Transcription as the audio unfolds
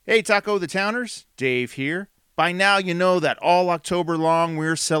Hey Taco the Towners, Dave here. By now you know that all October long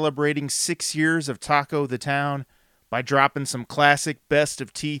we're celebrating 6 years of Taco the Town by dropping some classic best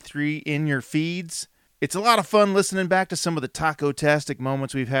of T3 in your feeds. It's a lot of fun listening back to some of the taco-tastic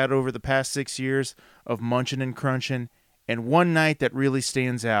moments we've had over the past 6 years of munching and crunching, and one night that really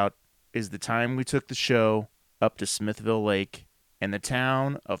stands out is the time we took the show up to Smithville Lake and the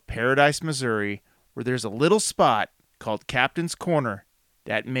town of Paradise, Missouri, where there's a little spot called Captain's Corner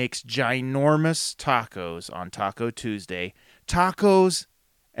that makes ginormous tacos on Taco Tuesday. Tacos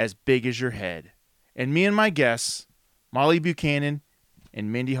as big as your head. And me and my guests, Molly Buchanan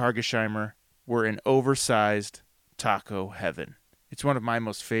and Mindy Hargesheimer, were in oversized taco heaven. It's one of my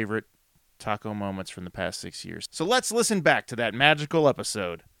most favorite taco moments from the past 6 years. So let's listen back to that magical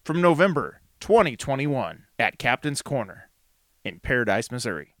episode from November 2021 at Captain's Corner in Paradise,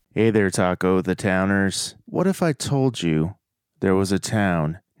 Missouri. Hey there, Taco the Towners. What if I told you there was a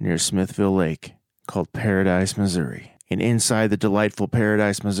town near Smithville Lake called Paradise, Missouri, and inside the delightful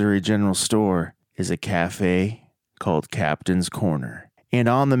Paradise, Missouri General Store is a cafe called Captain's Corner. And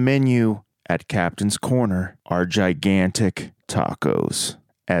on the menu at Captain's Corner are gigantic tacos,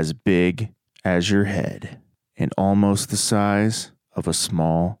 as big as your head, and almost the size of a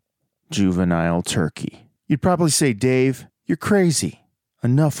small juvenile turkey. You'd probably say, Dave, you're crazy.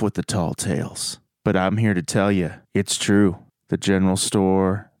 Enough with the tall tales. But I'm here to tell you, it's true. The general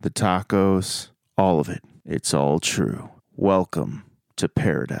store, the tacos, all of it. It's all true. Welcome to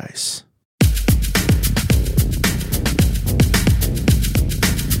Paradise.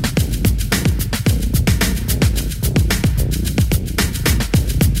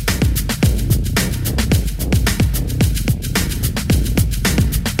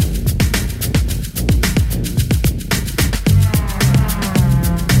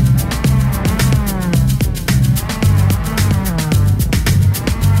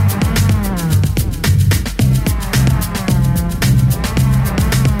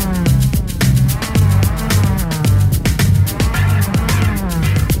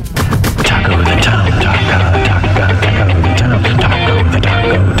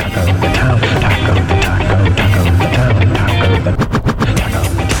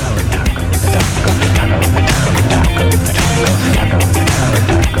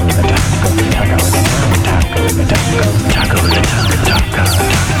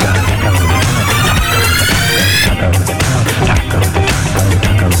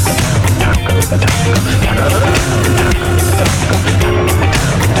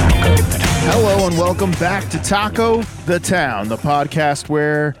 Back to Taco the Town, the podcast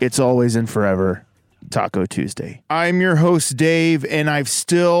where it's always and forever Taco Tuesday. I'm your host, Dave, and I've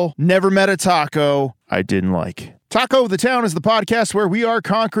still never met a taco I didn't like. Taco the Town is the podcast where we are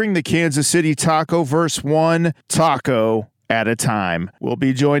conquering the Kansas City taco verse one taco at a time. We'll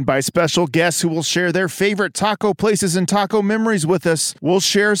be joined by special guests who will share their favorite taco places and taco memories with us. We'll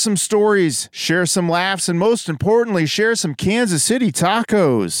share some stories, share some laughs, and most importantly, share some Kansas City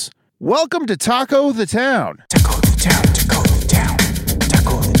tacos. Welcome to Taco the Town. Taco the Town, Taco the Town,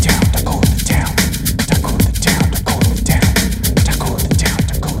 Taco the Town, Taco the Town, Taco the Town, Taco the Town, Taco the Town,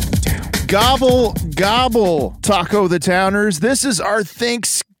 Taco the Town. Gobble, gobble, Taco the Towners. This is our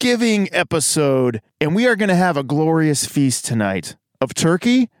Thanksgiving episode, and we are going to have a glorious feast tonight. Of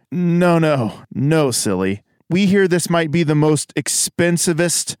turkey? No, silly. We hear this might be the most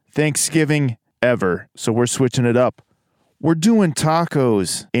expensivest Thanksgiving ever, so we're switching it up. We're doing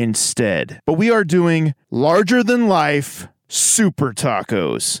tacos instead, but we are doing larger-than-life super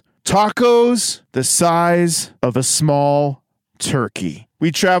tacos. Tacos the size of a small turkey.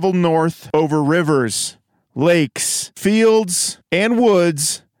 We traveled north over rivers, lakes, fields, and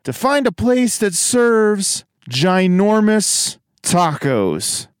woods to find a place that serves ginormous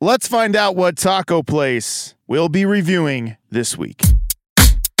tacos. Let's find out what taco place we'll be reviewing this week.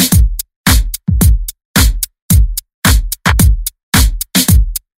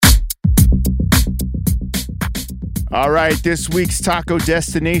 All right, this week's taco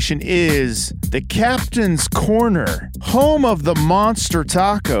destination is the Captain's Corner, home of the Monster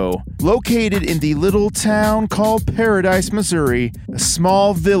Taco, located in the little town called Paradise, Missouri, a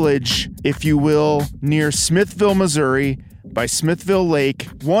small village, if you will, near Smithville, Missouri, by Smithville Lake,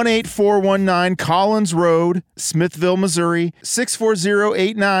 18419 Collins Road, Smithville, Missouri,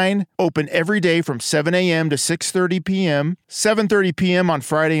 64089. Open every day from 7 a.m. to 6:30 p.m., 7:30 p.m. on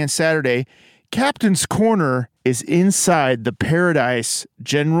Friday and Saturday. Captain's Corner is inside the Paradise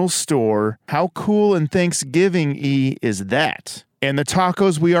General Store. How cool and Thanksgiving-y is that? And the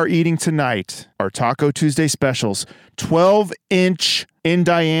tacos we are eating tonight are Taco Tuesday specials. 12-inch in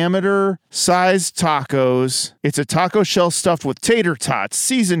diameter size tacos. It's a taco shell stuffed with tater tots,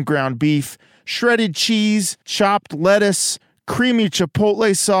 seasoned ground beef, shredded cheese, chopped lettuce, creamy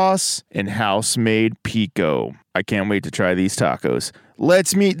chipotle sauce, and house-made pico. I can't wait to try these tacos.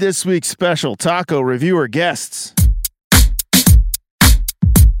 Let's meet this week's special taco reviewer guests.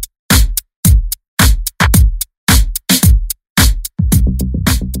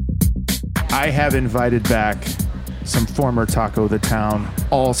 I have invited back some former Taco the Town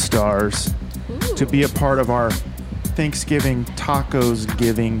all-stars to be a part of our Thanksgiving Tacos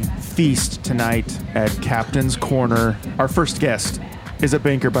Giving feast tonight at Captain's Corner. Our first guest is a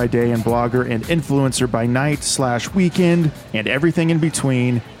banker by day and blogger and influencer by night / weekend and everything in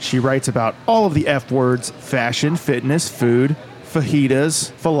between. She writes about all of the F words: fashion, fitness, food,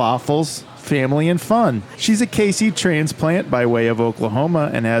 fajitas, falafels, family, and fun. She's a KC transplant by way of Oklahoma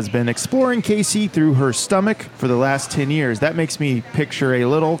and has been exploring KC through her stomach for the last 10 years. That makes me picture a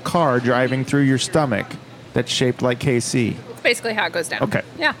little car driving through your stomach that's shaped like KC. That's basically how it goes down. Okay.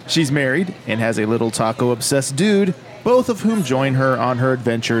 Yeah. She's married and has a little taco-obsessed dude, both of whom join her on her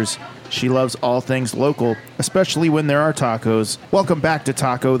adventures. She loves all things local, especially when there are tacos. Welcome back to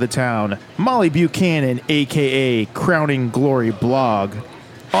Taco the Town, Molly Buchanan, a.k.a. Crowning Glory Blog,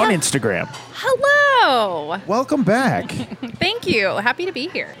 on Instagram. Hello. Welcome back. Thank you. Happy to be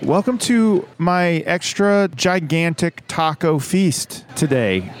here. Welcome to my extra gigantic taco feast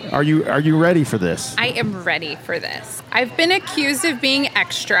today. Are you ready for this? I am ready for this. I've been accused of being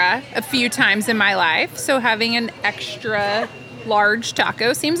extra a few times in my life, so having an extra large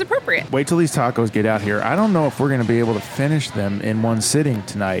taco seems appropriate. Wait till these tacos get out here. I don't know if we're going to be able to finish them in one sitting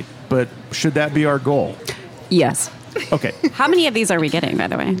tonight, but should that be our goal? Yes. Okay. How many of these are we getting, by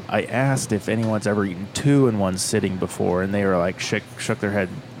the way? I asked if anyone's ever eaten 2 in one sitting before, and they were like, shook their head.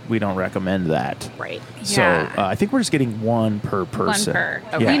 We don't recommend that. Right. So Yeah. I think we're just getting 1 per person. 1 per.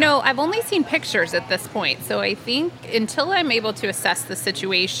 Yeah. You know, I've only seen pictures at this point, so I think until I'm able to assess the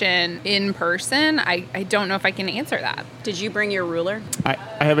situation in person, I don't know if I can answer that. Did you bring your ruler? I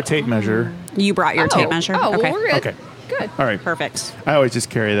have a tape measure. You brought your tape measure? Oh, okay. well, we're good. Okay. Good. All right. Perfect. I always just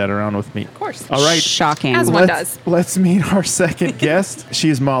carry that around with me. Of course. All right. Shocking. As one does. Let's meet our second guest. She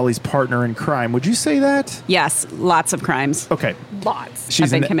is Molly's partner in crime. Would you say that? Yes, lots of crimes. Okay. Lots.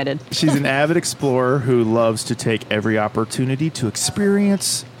 I've been committed. She's an avid explorer who loves to take every opportunity to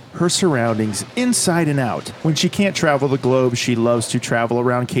experience her surroundings inside and out. When she can't travel the globe, she loves to travel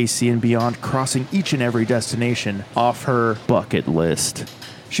around KC and beyond, crossing each and every destination off her bucket list.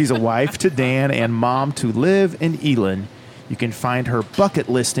 She's a wife to Dan and mom to Liv and Elin. You can find her bucket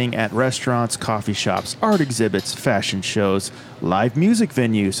listing at restaurants, coffee shops, art exhibits, fashion shows, live music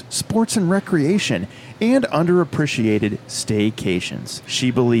venues, sports and recreation, and underappreciated staycations.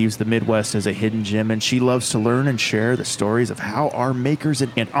 She believes the Midwest is a hidden gem, and she loves to learn and share the stories of how our makers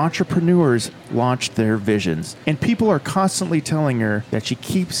and entrepreneurs launched their visions. And people are constantly telling her that she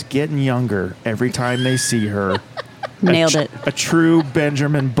keeps getting younger every time they see her. Nailed it. A true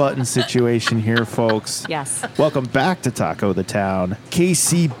Benjamin Button situation here, folks. Yes. Welcome back to Taco the Town.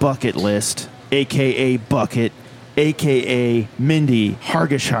 KC Bucket List, a.k.a. Bucket, a.k.a. Mindy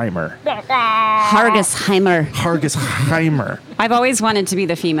Hargesheimer. Hargesheimer. I've always wanted to be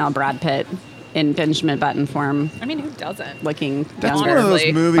the female Brad Pitt in Benjamin Button form, I mean, who doesn't? looking That's younger. one of those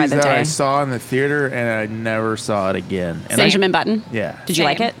by movies the that I day. saw in the theater and I never saw it again. And Benjamin Button? Yeah. Did you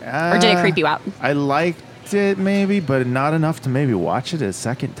like Same. it? Or did it creep you out? I liked it maybe, but not enough to maybe watch it a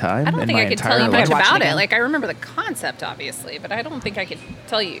second time. I don't in think my I could tell entire you life. much Watch it about it. again. Like, I remember the concept, obviously, but I don't think I could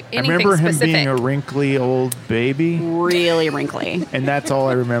tell you I anything remember him specific. being a wrinkly old baby, Really wrinkly. and that's all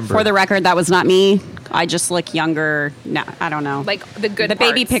I remember. For the record, that was not me. I just look younger. No, I don't know. Like, the good the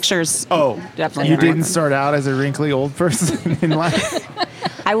baby parts. pictures. Oh, Definitely you not. didn't start out as a wrinkly old person in life?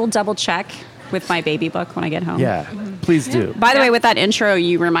 I will double check with my baby book when I get home. Yeah, please do. By the way, with that intro,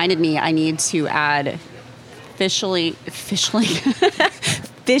 you reminded me I need to add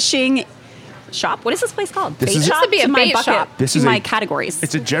fishing shop. What is this place called? This Bait is- shop Used to be a my bait bucket, shop. This to is my a- categories.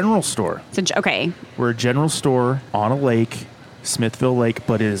 It's a general store. Okay. We're a general store on a lake, Smithville Lake,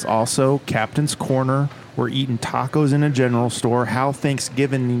 but it is also Captain's Corner. We're eating tacos in a general store. How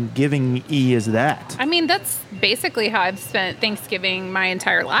Thanksgiving-y is that? I mean, that's basically how I've spent Thanksgiving my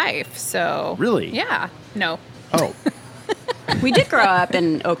entire life. So Really? Yeah. No. Oh, We did grow up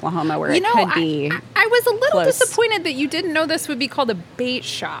in Oklahoma where You it know, could be. I was a little close. disappointed that you didn't know this would be called a bait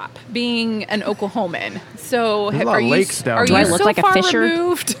shop, being an Oklahoman. So There's a lot are of you lakes down are there. you Do I look so like a far fisher?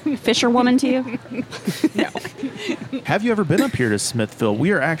 removed? Fisherwoman to you? No. Have you ever been up here to Smithville?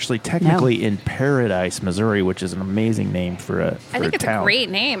 We are actually technically in Paradise, Missouri, which is an amazing name for a I think it's town. a great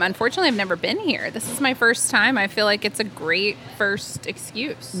name. Unfortunately, I've never been here. This is my first time. I feel like it's a great first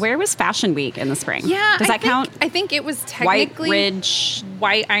excuse. Where was Fashion Week in the spring? Yeah. Does that count? I think it was technically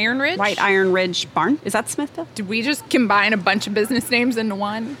White Iron Ridge. White Iron Ridge Barn? Is that Smithville? Did we just combine a bunch of business names into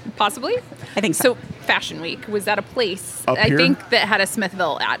one? Possibly? I think so. So Fashion Week was at a place, Up I here? think, that had a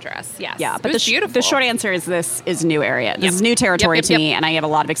Smithville address. Yes. Yeah, but it was beautiful. the short answer is this is new area. This Yep. is new territory Yep, to yep, me, yep. and I have a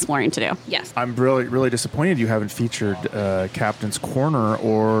lot of exploring to do. Yes. I'm really, really disappointed you haven't featured Captain's Corner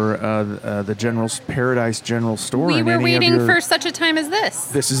or the Paradise General Store. We in were any of waiting your- for such a time as this.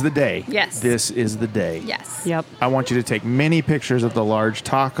 This is the day. Yes. This is the day. Yes. Yep. I want you to take many pictures of the large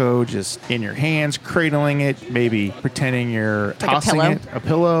taco just in your hands, cradling it, maybe pretending you're Like a tossing pillow? it. A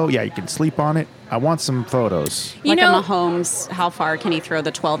pillow. Yeah, you can sleep on it. I want some photos. You like know, a Mahomes, how far can he throw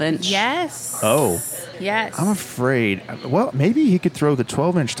the 12-inch? yes. Oh. Yes. I'm afraid. Well, maybe he could throw the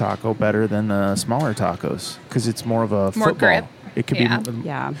 12-inch taco better than the smaller tacos because it's more of a More football. grip. It could Yeah. be.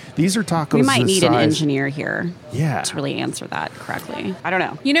 Yeah. These are tacos. We might the need an size- engineer here Yeah. to really answer that correctly. I don't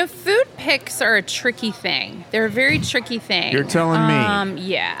know. You know, food pics are a tricky thing. They're a very tricky thing. You're telling me.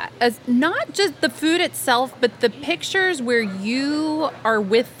 Yeah. Not just the food itself, but the pictures where you are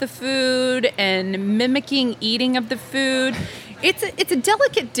with the food and mimicking eating of the food. It's a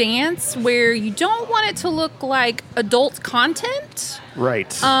delicate dance where you don't want it to look like adult content.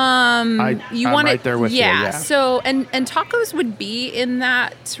 Right. You I'm want right it, there with you. Yeah. So and tacos would be in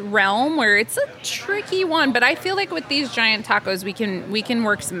that realm where it's a tricky one, but I feel like with these giant tacos we can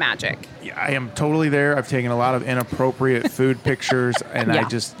work some magic. Yeah, I am totally there. I've taken a lot of inappropriate food pictures, and Yeah.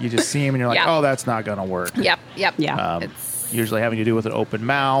 you just see them, and you're like, Yeah. oh, that's not gonna work. Yep. Yeah. It's Usually having to do with an open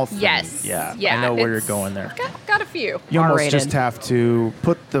mouth. and- yes. Yeah. Yeah. I know where you're it's it there. Got a few. You almost R-rated. just have to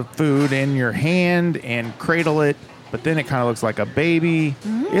put the food in your hand and cradle it, but then it kind of looks like a baby.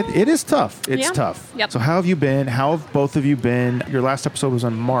 It is tough. It's Yeah. tough. Yep. So how have you been? How have both of you been? Your last episode was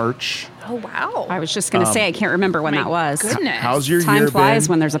in March. Oh wow. I was just going to say, I can't remember when My that was. goodness. How's your Time year flies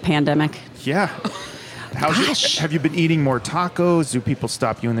been? when there's a pandemic. Yeah. Have you been eating more tacos? Do people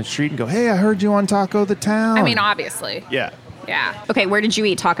stop you in the street and go, hey, I heard you on Taco the Town? I mean, obviously. yeah. Yeah. Okay, where did you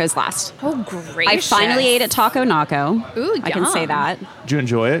eat tacos last? Oh great. I finally ate at Taco Naco. Ooh, I can say yum. that. Did you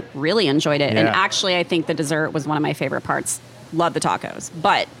enjoy it? Really enjoyed it. And Yeah. actually, I think the dessert was one of my favorite parts. Love the tacos.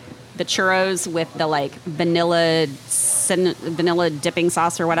 But the churros with the like vanilla dipping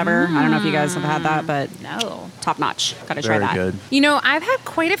sauce or whatever. I don't know if you guys have had that, but No. top notch. Gotta try Very that. good. You know, I've had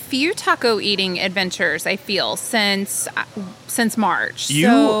quite a few taco eating adventures, I feel, since March. You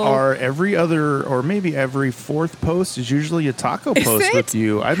So- are every other or maybe every fourth post is usually a taco Is post it? with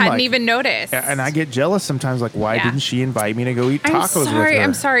you. I'm Hadn't like, even noticed. and I get jealous sometimes. Like, why Yeah. didn't she invite me to go eat tacos with her?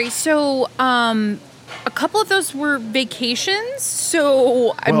 I'm sorry. So, a couple of those were vacations,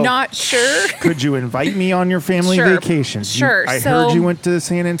 so I'm Well, not sure. Could you invite me on your family Sure. vacations? Sure. I So- heard you went to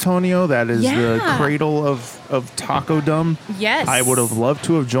San Antonio. That is the Yeah. cradle of taco-dom. Yes. I would have loved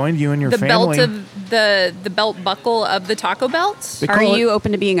to have joined you and your The family. belt of the belt buckle of the taco belt. They Are call you it-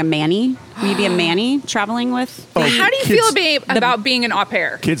 open to being a manny? Will you be a manny traveling with? Oh, How do you kids- feel about being an au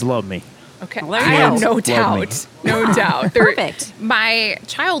pair? Kids love me. Okay, Well, there I you have go. no Love me. doubt. No doubt. There- Perfect. My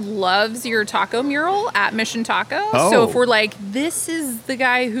child loves your taco mural at Mission Taco. Oh. So if we're like, this is the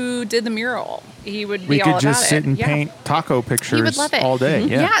guy who did the mural, he would We be could all just about sit it. and Yeah. paint taco pictures He would love it. all day.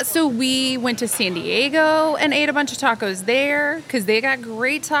 Yeah. Yeah, so we went to San Diego and ate a bunch of tacos there because they got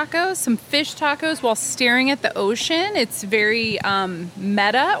great tacos, some fish tacos while staring at the ocean. It's very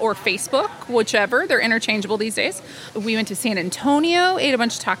Meta or Facebook, whichever. They're interchangeable these days. We went to San Antonio, ate a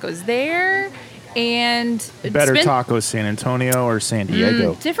bunch of tacos there, and Better spent tacos, San Antonio or San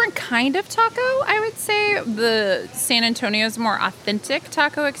Diego? different kind of taco, I would say. The San Antonio's more authentic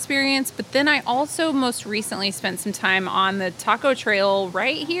taco experience, but then I also most recently spent some time on the taco trail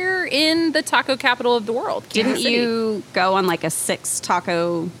right here in the taco capital of the world. Didn't Kansas City. you go on like a 6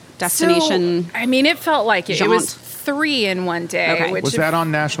 taco destination? So, I mean, it felt like it. It was jaunt? 3 in one day. Okay. Which Was that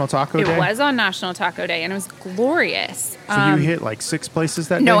on National Taco it Day? was on National Taco Day, and it was glorious. So you hit like 6 places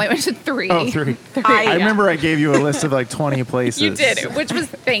that No, day? I went to 3. Oh, 3. I I remember I gave you a list of like 20 places. You did, which was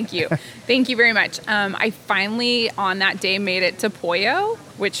thank you very much. I finally on that day made it to Pollo,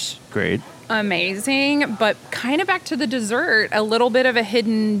 which Great. amazing. But kind of back to the dessert, a little bit of a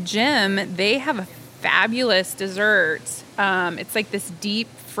hidden gem. They have a fabulous dessert. It's like this deep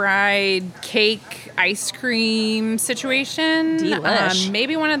fried cake ice cream situation. Delish.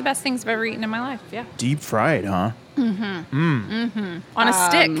 Maybe one of the best things I've ever eaten in my life. Yeah, Deep fried, huh? on a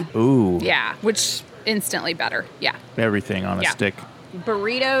stick. Ooh. Yeah, which instantly better. Yeah. Everything on a Yeah. stick.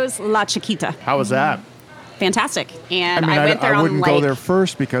 Burritos La Chiquita. How was that? fantastic. And I mean, I went there I on wouldn't like go there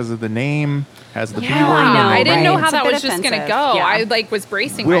first because of the name has the B word. I know. I didn't know right. how It's a that bit was just going to offensive. go. Yeah. I like was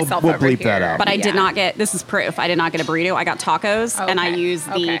bracing We'll myself bleep over here. that out. But I did Yeah. not get, this is proof, I did not get a burrito. I got tacos, and I Okay. used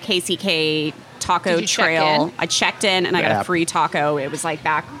the Okay. KCK taco Did you check trail. in? I checked in, and I got Yeah. a free taco. It was like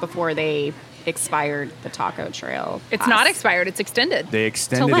back before they expired the taco trail. It's pass. not expired. It's extended. They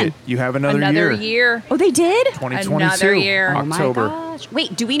extended when? it. You have another year. Oh, they did? 2022. Another year. October. Oh my gosh.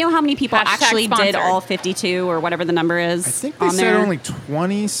 Wait, do we know how many people Hashtag actually did sponsored. all 52 or whatever the number is I think they on said there? only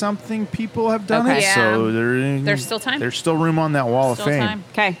 20-something people have done Okay. it. Yeah. So There's still time. There's still room on that wall Still of fame. time.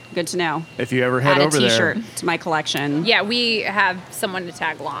 Okay, good to know. If you ever head Add a over T-shirt there, to my collection. Yeah, we have someone to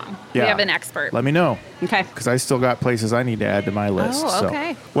tag along. Yeah. We have an expert. let me know Okay. because I still got places I need to add to my list. Oh, So.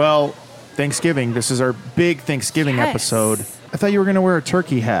 okay. Well, Thanksgiving. This is our big Thanksgiving Yes. episode. I thought you were going to wear a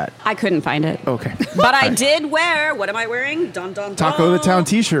turkey hat. I couldn't find it. Okay. But I did wear, what am I wearing? Dun, dun, dun. Taco the Town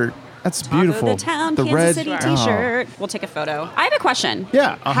T-shirt. That's beautiful. Taco the Town, the Kansas red City oh. T-shirt. We'll take a photo. I have a question.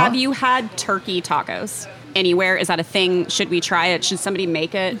 Yeah, uh-huh. Have you had turkey tacos anywhere? Is that a thing? Should we try it? Should somebody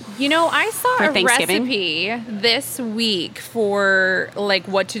make it? You know, I saw For a Thanksgiving? recipe this week for like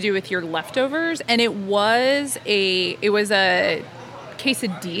what to do with your leftovers, and it was a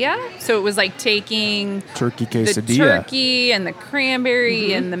quesadilla. So it was like taking Turkey the quesadilla. turkey and the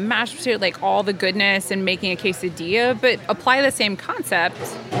cranberry and the mashed potato, like all the goodness, and making a quesadilla. But apply the same concept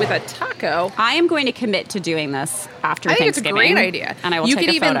with a taco. I am going to commit to doing this after I think it's a Thanksgiving. great idea. And I will you take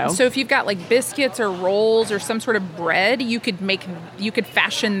could a even photo. so if you've got like biscuits or rolls or some sort of bread, you could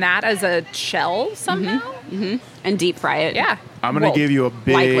fashion that as a shell somehow. and deep fry it. Yeah. I'm going to Well, give you a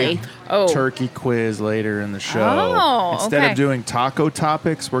big likely. Oh. turkey quiz later in the show. Oh, Instead okay. of doing taco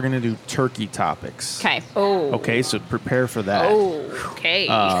topics, we're going to do turkey topics. Okay. Oh. Okay, so prepare for that. Oh. Okay.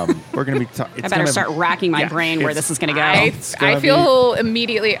 We're going to be. I better start racking my yeah, brain where it's- this is going to go. It's gonna I feel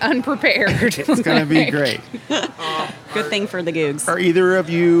immediately unprepared. It's going to be great. Good thing for the googs. Are either of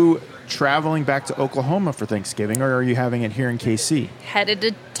you traveling back to Oklahoma for Thanksgiving, or are you having it here in KC? Headed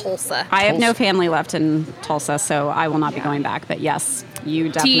to Tulsa. I have no Tulsa. family left in Tulsa, so I will not be going back. But yes, you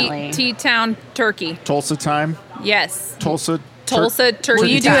definitely. T-Town turkey. Tulsa time. Yes. Tulsa. Tulsa turkey. Will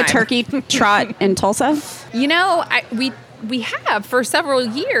you do a time. turkey trot in Tulsa? You know, we have for several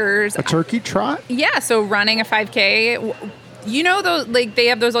years. A turkey trot. Yeah, so running a 5K. You know those like they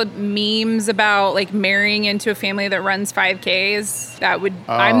have those like, memes about like marrying into a family that runs 5Ks.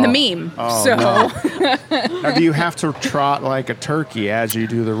 I'm the meme. Oh, so no. Now, do you have to trot like a turkey as you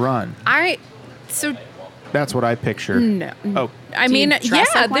do the run? so That's what I picture. no. Oh, I Do you mean, dress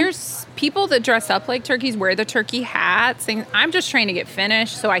yeah, like one? there's people that dress up like turkeys, wear the turkey hats. Things. I'm just trying to get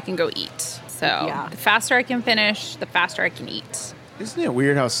finished so I can go eat. So Yeah. the faster I can finish, the faster I can eat. isn't it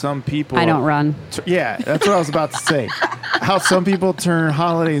weird how some people? I don't run. Yeah, that's what I was about to say. How some people turn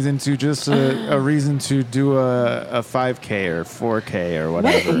holidays into just a reason to do a 5K or 4K or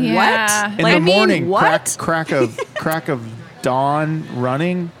whatever. Yeah. In Like, the I mean, morning, what? crack of dawn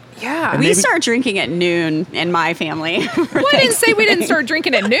running. Yeah. And We maybe- start drinking at noon in my family. Well, I didn't say we didn't start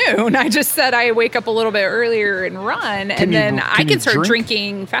drinking at noon. I just said I wake up a little bit earlier and run, and you- then I can you can start drink?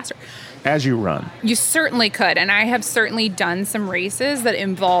 drinking faster. As you run. You certainly could, and I have certainly done some races that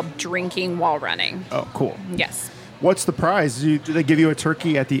involve drinking while running. Oh, cool. Yes. What's the prize? Do they give you a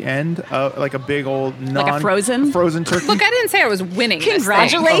turkey at the end, like a big old frozen? turkey? Look, I didn't say I was winning. This thing.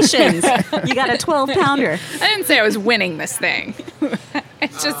 Congratulations. You got a 12-pounder. I didn't say I was winning this thing.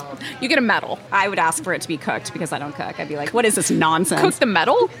 It's just you get a medal. I would ask for it to be cooked because I don't cook. I'd be like, what is this nonsense? Cook the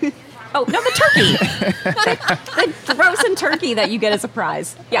medal. Oh, no, the turkey. the frozen turkey that you get as a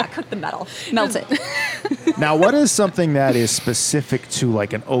prize. Yeah, cook the metal. Melt it. Now, what is something that is specific to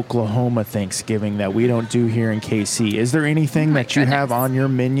like an Oklahoma Thanksgiving that we don't do here in KC? Is there anything that you have on your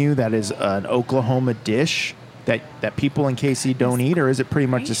menu that is an Oklahoma dish that people in KC don't eat, or is it pretty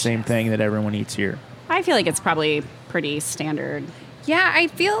much the same thing that everyone eats here? I feel like it's probably pretty standard. Yeah, I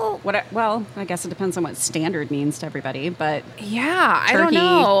feel. Well, I guess it depends on what standard means to everybody, but Yeah, I don't turkey,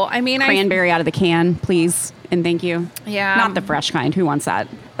 know. I mean, cranberry out of the can, please, and thank you. Yeah. Not the fresh kind. Who wants that?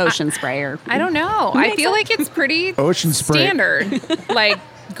 Ocean spray or I don't know. Who I makes feel that? like it's pretty Ocean spray. standard, like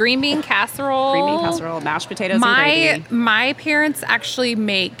green bean casserole. green bean casserole, mashed potatoes, and My gravy. my parents actually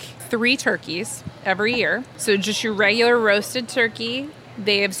make 3 turkeys every year. So just your regular roasted turkey.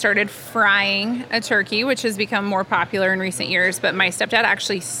 They have started frying a turkey, which has become more popular in recent years. But my stepdad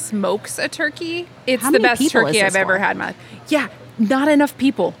actually smokes a turkey. It's How the many best people is turkey this I've ever for? had in my life. Yeah, not enough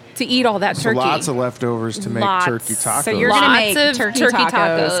people to eat all that So turkey. lots of leftovers to make Lots. turkey tacos. So you're gonna Lots make of turkey turkey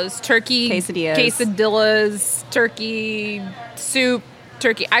tacos, tacos, turkey quesadillas. quesadillas, turkey soup,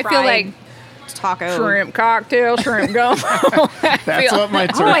 turkey. I feel Fried like taco. Shrimp cocktail, shrimp gumbo. That's what my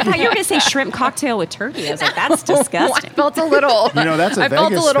turkey. Oh, I thought you were going to say shrimp cocktail with turkey. I was like, that's I disgusting. felt a little. That's a I felt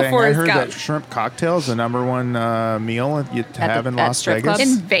a Vegas little thing. I Forrest heard Gump. that shrimp cocktail is the number one meal you have in at Las strip Vegas.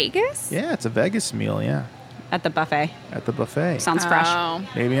 clubs? In Vegas? Yeah, it's a Vegas meal. Yeah, At the buffet. at the buffet. Sounds fresh. Oh,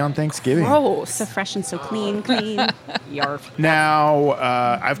 Maybe on Thanksgiving. gross. So fresh and so clean. Yarf. Now,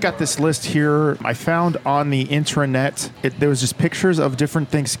 I've got this list here I found on the intranet. There was just pictures of different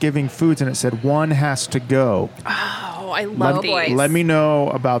Thanksgiving foods, and it said one has to go. Oh, I love boy. these. Let me know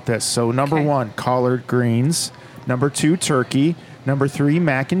about this. So, number Okay. 1, collard greens. Number 2, turkey. Number 3,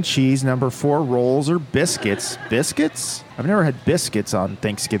 mac and cheese. Number 4, rolls or biscuits. Biscuits? I've never had biscuits on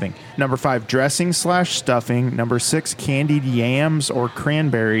Thanksgiving. Number 5, dressing/stuffing. Number 6, candied yams or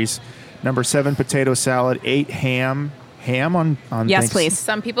cranberries. Number 7, potato salad. 8, ham. Ham on Yes, please.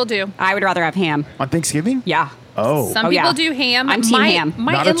 Some people do. I would rather have ham. On Thanksgiving? Yeah. Oh. Some Oh, people yeah. do ham. I'm team my, ham.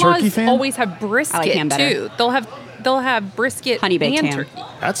 My Not a in-laws turkey fan? always have brisket I like ham better. too. They'll have brisket Honey baked and ham. turkey.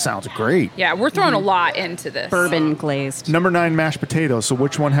 That sounds great. Yeah, we're throwing a lot into this. Bourbon glazed. Number 9, mashed potatoes. So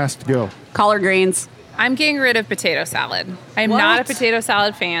which one has to go? Collard greens. I'm getting rid of potato salad. I'm not a What? potato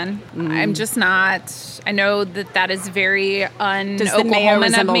salad fan. I'm just not. I know that is very Does the mayo un-Oklahoman of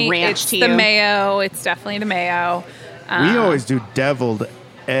resemble me. ranch It's to the you? mayo. It's definitely the mayo. We always do deviled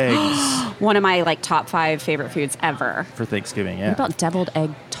eggs One of my top 5 favorite foods ever. for Thanksgiving. Yeah. What about deviled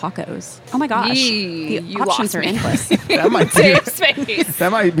egg tacos? Oh my gosh. Yee, The you options lost are me. endless. That might be Dave's face.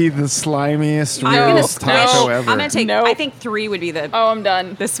 that might be the slimiest, I'm gonna weirdest taco switch. ever. I'm gonna take. Nope. I think 3 would be the I'm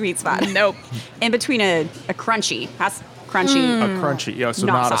done. sweet spot. Nope. In between a crunchy. Has crunchy. a crunchy, yeah, so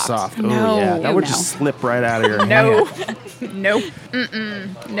Not not, a soft. soft. Oh No. yeah, that would No. just slip right out of your No. hand. Nope.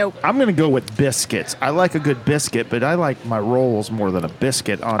 Nope. I'm gonna go with biscuits. I like a good biscuit, but I like my rolls more than a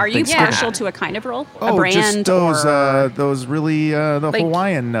biscuit on Are you Thanksgiving. partial to a kind of roll? Oh, a brand just those or? those really the Like-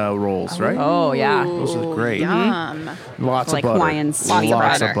 Hawaiian rolls, right? Oh yeah. Those are great. Yum. Lots Like of butter. Hawaiian Lots of Lots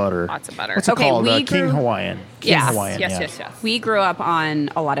butter. of butter. Lots of butter. What's it Okay, called? we King grew- Hawaiian. King Yes, Hawaiian. Yes, yeah. yes. We grew up on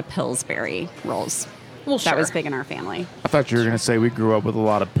a lot of Pillsbury rolls. Well, That was sure. big in our family. I thought you were gonna say we grew up with a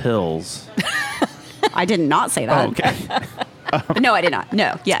lot of pills. I did not say that. Oh, okay. No, I did not.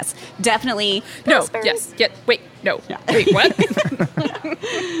 No. Yes. Definitely. No. Pillsbury's. Yes. Get. Wait. No. Yeah. Wait. What?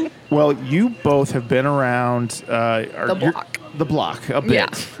 Well, you both have been around The block. The block a bit. Yeah.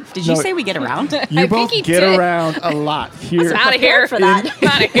 Did you No, say we get around? You I both think he get did. around a lot here Out of here for that.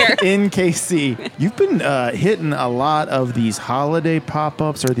 Out of here. in KC. You've been hitting a lot of these holiday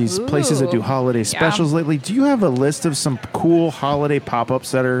pop-ups or these places that do Ooh. holiday specials lately. Do you have a list of some cool holiday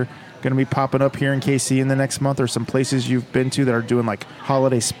pop-ups that are going to be popping up here in KC in the next month, or some places you've been to that are doing like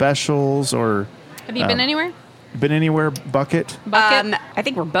holiday specials, or Have you been anywhere? been anywhere? Bucket? Bucket. I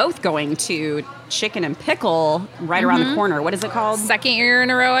think we're both going to Chicken and Pickle right around the corner. What is it called? Second year in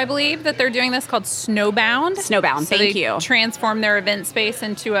a row, I believe, that they're doing this called Snowbound. Snowbound, So thank they you. transform their event space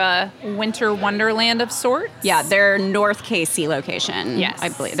into a winter wonderland of sorts. Yeah, their North KC location. Yes. I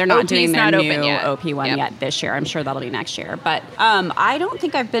believe they're not OP's doing their not new open yet. OP one Yep. yet this year. I'm sure that'll be next year. But I don't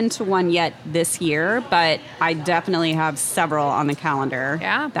think I've been to one yet this year, but I definitely have several on the calendar.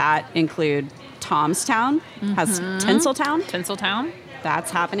 Yeah. That include Tomstown, has Tinseltown. Tinseltown.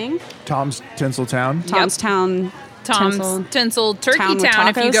 That's happening. Tom's Tinseltown, Tomstown. Tom's Tinsel Turkey Town with Town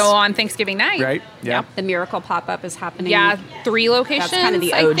if you tacos. go on Thanksgiving night. right? Yeah. The Miracle pop-up is happening. Yeah, 3 locations. kind of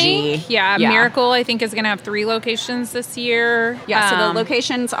the I OG. think. Yeah, Yeah. Miracle, I think, is going to have 3 locations this year. Yeah, so the Um,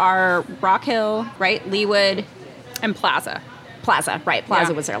 locations are Rock Hill, right? Leewood, and Plaza. Plaza, right?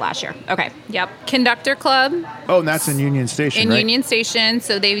 Plaza Yeah. was there last year. Okay. Yep. Conductor Club Oh, and that's in Union Station, in right? Union Station.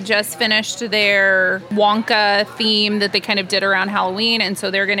 So they just finished their Wonka theme that they kind of did around Halloween. And so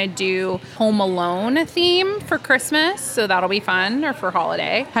they're going to do Home Alone theme for Christmas. So that'll be fun, or for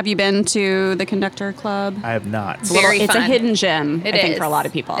holiday. Have you been to the Conductor Club? I have not. Very It's a fun. hidden gem, It I think, is. for a lot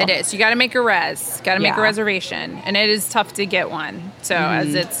of people. It is. You got to make a got to make a Yeah. reservation. And it is tough to get one. So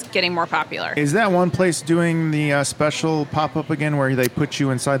as it's getting more popular. Is that one place doing the special pop-up again where they put you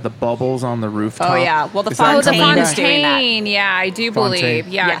inside the bubbles on the rooftop? Oh, yeah. Well, the Is that Oh, the Fontaine coming is back? doing that. Fontaine. Yeah, I do Fontaine. believe.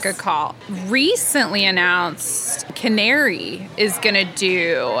 Yeah, Yes. good call. Recently announced Canary is going to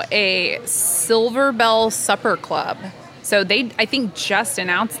do a Silver Bell Supper Club. So they, I think, just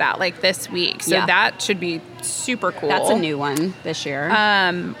announced that like this week. So Yeah. that should be super cool. That's a new one this year. Our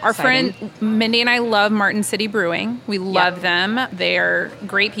Exciting. friend Mindy and I love Martin City Brewing. We love them. They're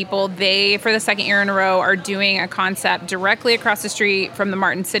great people. They, for the second year in a row, are doing a concept directly across the street from the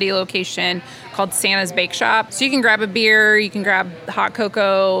Martin City location called Santa's Bake Shop. So you can grab a beer, you can grab hot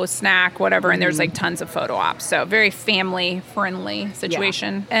cocoa, snack, whatever, and there's like tons of photo ops. So very family friendly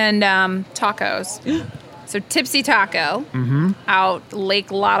situation. And tacos. So Tipsy Taco out Lake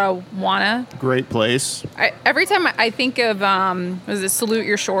Lotawana. Great place. Every time I think of, was it Salute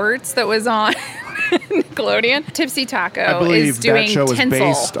Your Shorts that was on Nickelodeon? Tipsy Taco I believe is doing that show was tinsel.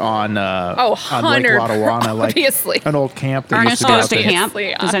 based on Lake 100, Lotawana, like obviously. an old camp that used Ernest to be out goes to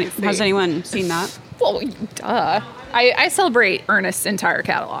there. camp. Obviously. Has anyone seen that? Well, duh. I celebrate Ernest's entire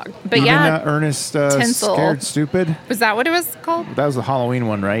catalog. But Even yeah, Ernest Tinsel. Scared Stupid. was that what it was called? That was the Halloween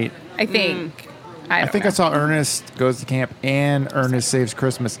one, right? I think. I think know. I saw Ernest Goes to Camp and Ernest Saves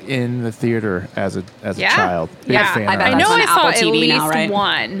Christmas in the theater as a Yeah. child. Big Yeah, fan I of bet I that. know That's on I saw Apple at TV least now, right?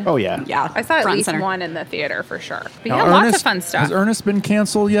 one. Oh, yeah. Yeah. I saw at Front and least center. one in the theater for sure. But Now, yeah, lots of Ernest- fun stuff. Has Ernest been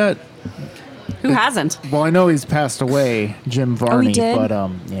canceled yet? Who hasn't? Well, I know he's passed away, Jim Varney, did? but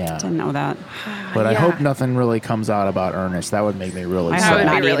yeah. Didn't know that. But I Yeah. hope nothing really comes out about Ernest. That would make me really I That hope would sad.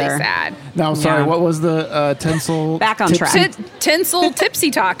 be not really either. sad. Now, sorry, Yeah. what was the tinsel? Back on tips- track. Tinsel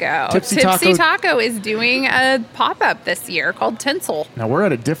Tipsy Taco. Tipsy Taco is doing a pop-up this year called Tinsel. Now, we're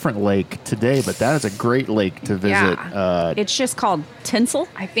at a different lake today, but that is a great lake to visit. Yeah. It's just called tinsel.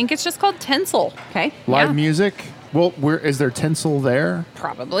 I think it's just called Tinsel. Okay. Live yeah. music. Well, is there tinsel there?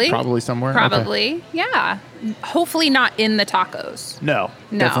 Probably. Probably somewhere? Okay. Probably. Yeah. Hopefully not in the tacos. No,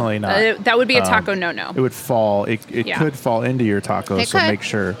 No. definitely not. That would be a taco no-no. It would fall. It Yeah. could fall into your tacos, It so could. make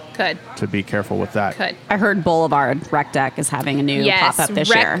sure Could. to be careful with that. Could. I heard Boulevard Rec Deck is having a new Yes. pop-up this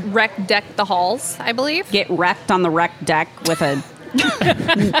year. Wreck Deck the Halls, I believe. Get wrecked on the rec deck with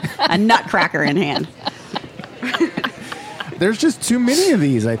a nutcracker in hand. There's just too many of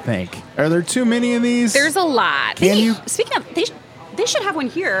these, I think. Are there too many of these? There's a lot. Can you? Speaking of, they should have one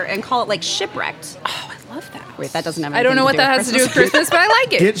here and call it like Shipwrecked. Oh, I love that. Wait, that doesn't have. I don't know what anything that has to do with Christmas, but I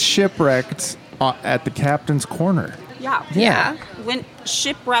like it. Get shipwrecked at the captain's corner. Yeah. Yeah. When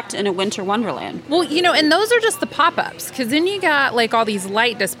shipwrecked in a winter wonderland. Well, and those are just the pop-ups, because then you got like all these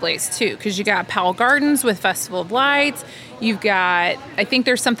light displays too, because you got Powell Gardens with Festival of Lights. You've got, I think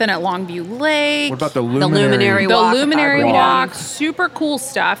there's something at Longview Lake. What about the Luminary the Walk, Luminary Walk. Walk, super cool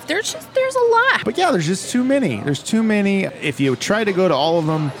stuff. There's a lot. But yeah, there's just too many. There's too many. If you try to go to all of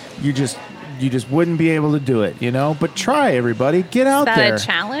them, you just wouldn't be able to do it, But try, everybody. Get out Is that there. a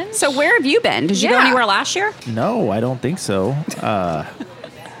challenge? So where have you been? Did you go Yeah. anywhere last year? No, I don't think so.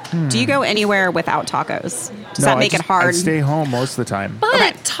 Do you go anywhere without tacos? Does that make it I hard? stay home most of the time. But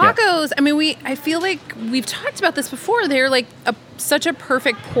Okay. tacos, I mean, I feel like we've talked about this before. They're like such a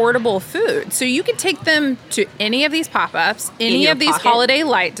perfect portable food. So you could take them to any of these pop-ups, any your of these pocket? holiday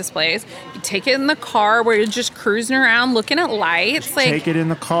light displays. You take it in the car where you're just cruising around looking at lights. Like, Take it in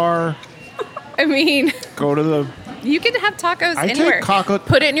the car. I mean, Go to the. you could have tacos I take anywhere.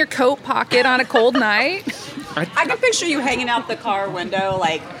 Put it in your coat pocket on a cold night. I can picture you hanging out the car window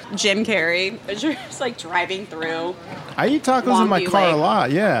like Jim Carrey as you're just like driving through. I eat tacos in my Longview car a Lake.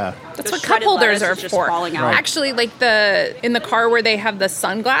 lot. Yeah. That's The what cup shredded holders lettuce are is just for. falling out. Right. Actually, like in the car where they have the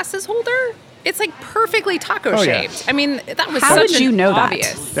sunglasses holder, it's like perfectly taco Oh, yeah. shaped. I mean, that was How such did an you know that?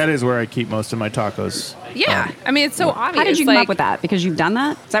 obvious. That is where I keep most of my tacos. Yeah, I mean, it's so obvious. How did you come like, up with that? Because you've done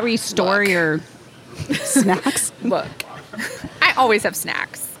that? Is that where you store Look. your snacks? Look, I always have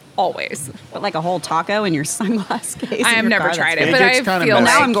snacks. Always. But like a whole taco in your sunglass case? I in have your never car? tried That's it, It but gets I kinda feel messy.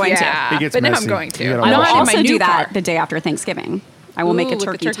 like Now I'm going to. yeah, It gets but now messy. I'm going You to. gotta I will watch it. Not in my also new do that car. the day after Thanksgiving. I will make a Ooh, with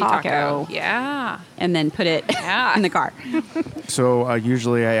the turkey taco Yeah. and then put it Yeah. in the car. So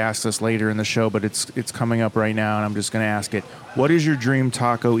usually I ask this later in the show, but it's coming up right now, and I'm just going to ask it. What is your dream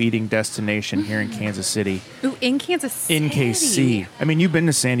taco eating destination here in Kansas City? Ooh, in Kansas City. In KC. I mean, you've been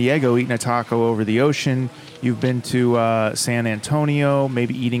to San Diego eating a taco over the ocean. You've been to San Antonio,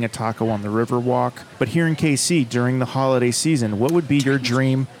 maybe eating a taco on the Riverwalk. But here in KC, during the holiday season, what would be your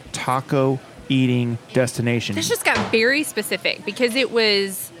dream taco eating destination? This just got very specific because it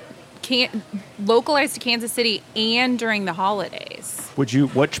was localized to Kansas City and during the holidays.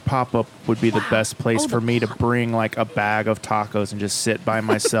 Which pop-up would be the best place Oh, for the me to bring like a bag of tacos and just sit by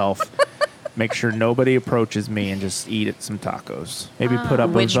myself, make sure nobody approaches me, and just eat some tacos? Maybe put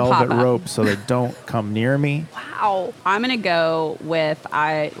up a Which velvet pop-up? rope so they don't come near me. Wow. I'm going to go with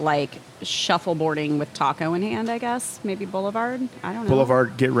I like shuffleboarding with taco in hand, I guess. Maybe Boulevard. I don't know.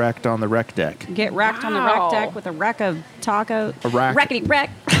 Boulevard, get wrecked on the rec deck. Get wrecked on the Wow. rec deck with a wreck of taco. A rack. Wreckety wreck.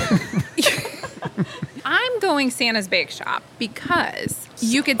 I'm going Santa's Bake Shop because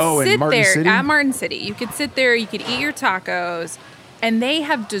you could Oh, in sit Martin there City? at Martin City. You could sit there, you could eat your tacos, and they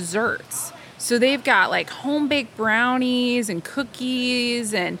have desserts. So they've got like home baked brownies and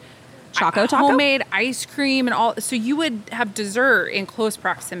cookies and Choco taco? homemade ice cream and all. So you would have dessert in close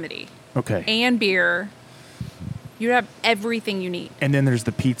proximity Okay. and beer. You'd have everything you need. And then there's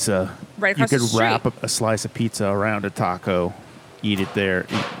the pizza. Right You across could the wrap street. a slice of pizza around a taco, eat it there,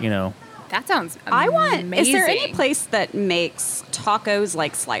 That sounds Is there any amazing. place that makes tacos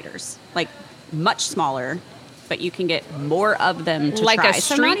like sliders? Like much smaller, but you can get more of them to like try. a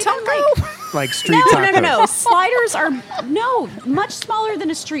So street not even taco? Like street No, tacos. no. Sliders are much smaller than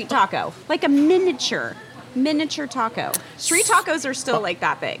a street taco. Like a miniature taco. Street tacos are still like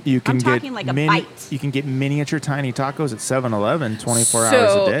that big. You can I'm talking get like a bite. You can get miniature tiny tacos at 7-Eleven 24 hours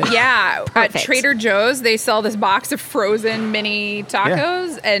So, a day. yeah, at Perfect. Trader Joe's, they sell this box of frozen mini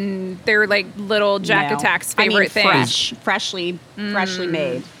tacos, and they're like little Jack No. Attack's I mean, favorite thing. freshly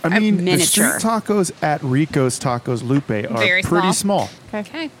made. I mean, the street miniature. tacos at Rico's Tacos Lupe are Very pretty small. small.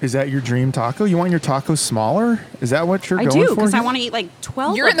 Okay. Is that your dream taco? You want your tacos smaller? Is that what you're I going do for? because I here? want to eat like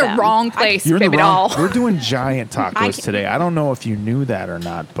 12. You're of in the them. wrong place, You're in baby the wrong. doll. We're doing giant tacos can- today. I don't know if you knew that or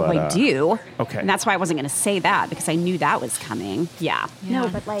not, but I do. okay. And that's why I wasn't going to say that because I knew that was coming. Yeah. No,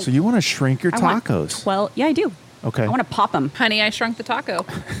 but like. So you want to shrink your I want tacos? 12. Yeah, I do. Okay. I want to pop them. Honey, I Shrunk the Taco.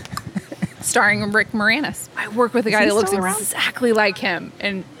 Starring Rick Moranis. I work with a guy he that looks still around? exactly like him,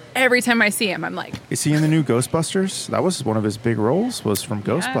 and every time I see him, I'm like, Is he in the new Ghostbusters? That was one of his big roles. Was from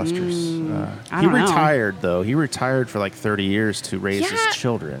Ghostbusters. I He don't know. retired though. He retired for like 30 years to raise Yeah. his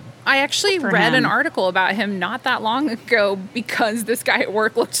children. I actually for read an him. article about him not that long ago because this guy at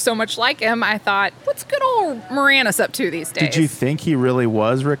work looked so much like him. I thought, what's good old Moranis up to these days? Did you think he really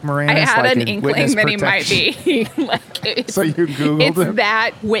was Rick Moranis? I had like an in inkling Witness that he might Protection? be. Like, it's, So you Googled it's him?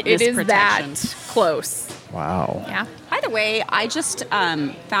 that Witness it is protection. that close. Wow. Yeah. By the way, I just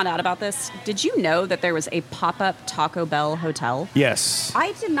found out about this. Did you know that there was a pop-up Taco Bell hotel? Yes.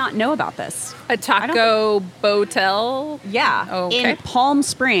 I did not know about this. A taco botel. Yeah. Okay. In Palm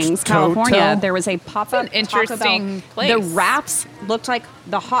Springs, Total? California, there was a pop-up That's an Taco interesting Bell. place. The wraps looked like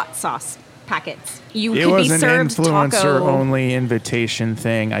the hot sauce packets. You It could was be an served influencer taco. only invitation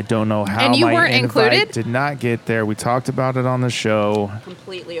thing. I don't know how And you my weren't invite included? did not get there. We talked about it on the show.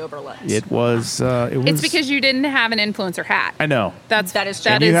 Completely overlooked. It was. It's because you didn't have an influencer hat. I know. That is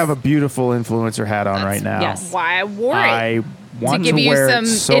true. And you have a beautiful influencer hat on right now. yes. why I wore it. I want to give you wear some it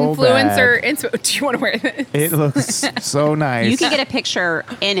so influencer. bad. Do you want to wear this? It looks so nice. You could get a picture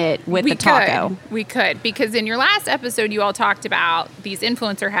in it with the taco. We could, because in your last episode, you all talked about these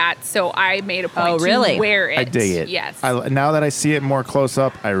influencer hats, so I made a point Oh, really? to wear it. I dig it. Yes. Now that I see it more close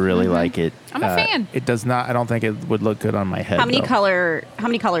up, I really like it. I'm a fan. It does not. I don't think it would look good on my head. How many though.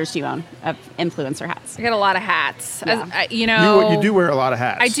 colors do you own of influencer hats? I got a lot of hats. Yeah. You do wear a lot of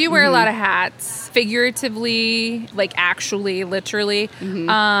hats. I do wear a lot of hats, figuratively, like actually, literally.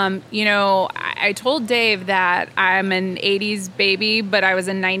 I told Dave that I'm an 80s baby, but I was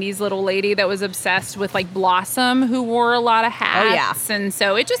a 90s little lady that was obsessed with like Blossom, who wore a lot of hats. yeah. And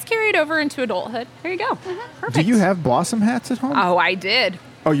so it just carried over into adulthood. There you go. Perfect. Do you have Blossom hats at home? Oh, I did.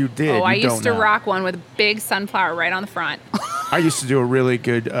 Oh, you did. Oh, You I used don't to now. rock one with a big sunflower right on the front. I used to do a really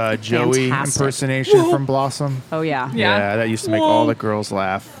good Joey Fantastic. impersonation from Blossom. Oh yeah. Yeah. That used to make all the girls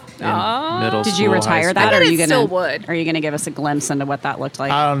laugh in middle Did school. you high retire school. that, I or are bet you it gonna? still would. Are you gonna give us a glimpse into what that looked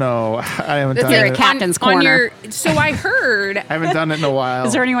like? I don't know. I haven't done You're it. a captain's on corner. so I heard. I haven't done it in a while.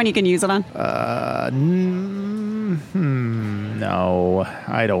 Is there anyone you can use it on? No,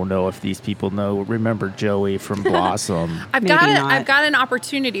 I don't know if these people remember Joey from Blossom. I've Maybe not. I've got an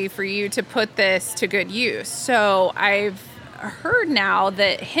opportunity for you to put this to good use. So I've heard now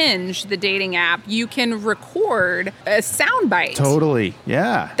that Hinge, the dating app, you can record a soundbite. Totally,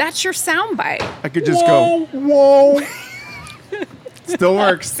 yeah. That's your soundbite. I could just go, whoa. Still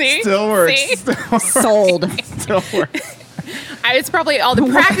works. See? Still works. See? Sold. Still works. It's probably all the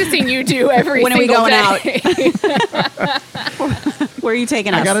practicing you do every When are we single going day. Where are you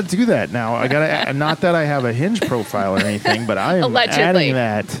taking us? I got to do that now. Not that I have a Hinge profile or anything, but I am Allegedly. adding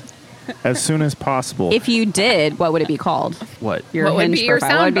that as soon as possible. If you did, what would it be called? What? Your What would Hinge be your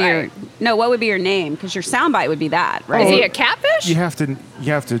profile. What would be your soundbite? no? What would be your name? Because your soundbite would be that, right? Is he a catfish? You have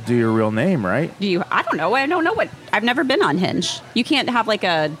to do your real name, right? Do you? I don't know. I don't know what. I've never been on Hinge. You can't have like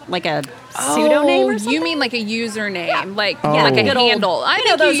a pseudonym or something. You mean like a username, like Oh. like a Good old- handle? I you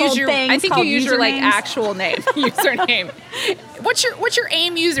know think those you use old your. I things think you called use your like usernames? actual name, username. What's your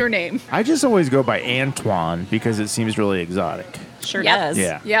AIM username? I just always go by Antoine because it seems really exotic. Sure Yep. does.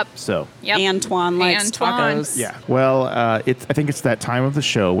 Yeah. Yep. So. Yep. Antoine likes Antoine. tacos. Yeah. Well, I think it's that time of the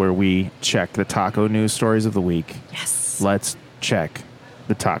show where we check the taco news stories of the week. Yes. Let's check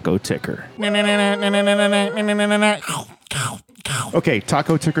the taco ticker. Okay,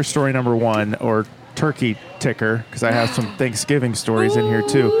 taco ticker story number 1, or turkey ticker, because I have some Thanksgiving stories in here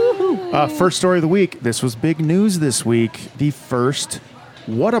too. First story of the week. This was big news this week. The first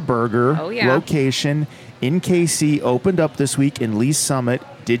Whataburger Oh, yeah. location in KC opened up this week in Lee's Summit.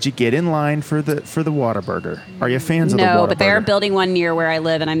 Did you get in line for the Whataburger? Are you fans of the Whataburger? No, but they are building one near where I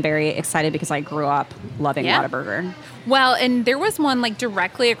live, and I'm very excited because I grew up loving Yeah. Whataburger. Well, and there was one like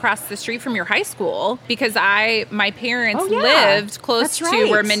directly across the street from your high school because my parents Oh, yeah. lived close That's to right.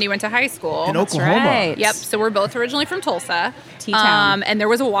 where Mindy went to high school. In That's Oklahoma. right. Yep. So we're both originally from Tulsa. T-town. And there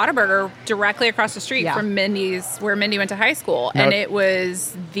was a Whataburger directly across the street Yeah. from where Mindy went to high school. Now- And it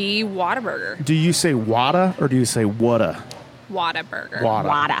was the Whataburger. Do you say Whata or do you say Whata? Whataburger.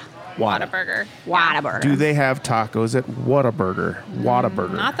 Whata. Whataburger. Whataburger. Do they have tacos at Whataburger?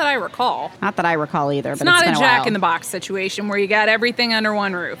 Whataburger. Not that I recall. Not that I recall either, It's but not it's a been Jack while. in the Box situation where you got everything under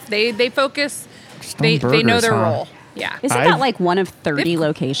one roof. They focus. Just on They know burgers, their huh? role. Yeah. Isn't I've- that like one of 30 They've-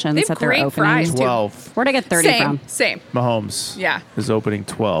 locations they've that they're great opening? fries, too. 12. Where'd I get 30 Same. from? Same. Mahomes Yeah. is opening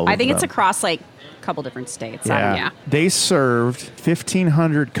 12. I think of it's them. across like a couple different states. I Yeah. don't know. Yeah. They served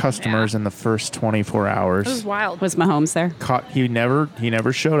 1,500 customers Yeah. in the first 24 hours. It was wild. Was Mahomes there? He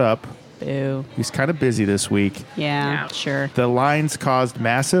never showed up. Boo. He's kind of busy this week. Yeah, Yeah. sure. The lines caused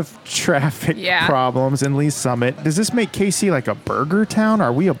massive traffic Yeah. problems in Lee Summit. Does this make KC like a burger town?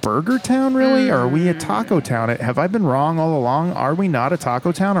 Are we a burger town, really? Or are we a taco town? Have I been wrong all along? Are we not a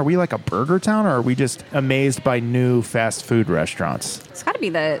taco town? Are we like a burger town? Or are we just amazed by new fast food restaurants? It's got to be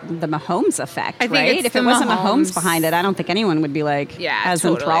the Mahomes effect, I think right? it's If the it wasn't Mahomes Mahomes. behind it, I don't think anyone would be like as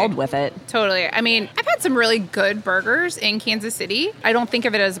totally. enthralled with it. Totally. I mean, I've had some really good burgers in Kansas City. I don't think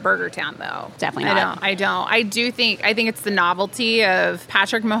of it as a burger town, though. Definitely not. I don't. I think it's the novelty of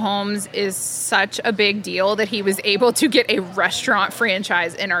Patrick Mahomes is such a big deal that he was able to get a restaurant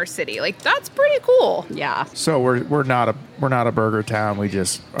franchise in our city. Like, that's pretty cool. Yeah. So we're not a burger town. We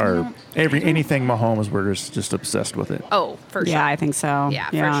just are anything Mahomes. We're just obsessed with it. Oh, for sure. Yeah, I think so. Yeah,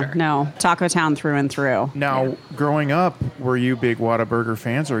 for sure. No, Taco Town through and through. Now, growing up, were you big Whataburger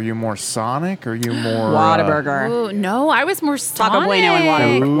fans? Or are you more Sonic? Or are you more Whataburger. Ooh, no, I was more Sonic. Taco Bueno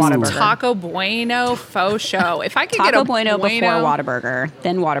and Whataburger. Taco Bueno, faux show. If I could get Taco a Bueno before Whataburger,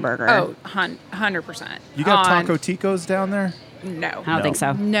 then Whataburger. Oh, 100%. You got On- Taco Ticos down there? No. I don't think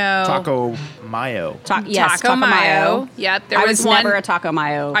so. No. Taco Mayo. Yes, Taco Mayo. Yep. There I was was one. never a Taco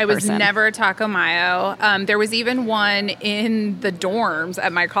Mayo I was person. never a Taco Mayo. There was even one in the dorms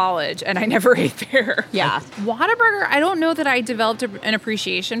at my college, and I never ate there. Yeah. Whataburger, I don't know that I developed an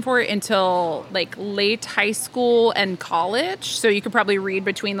appreciation for it until like late high school and college. So you could probably read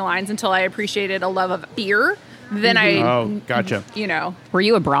between the lines until I appreciated a love of beer. Then Oh, gotcha. Were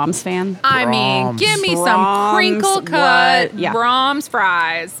you a Brahms fan? I mean, Brahms. give me some Brahms, crinkle cut what? Yeah. Brahms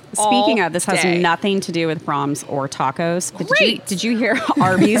fries. Speaking all of, this has day. nothing to do with Brahms or tacos. But Great. did you hear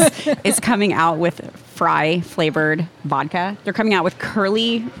Arby's is coming out with fry flavored vodka? They're coming out with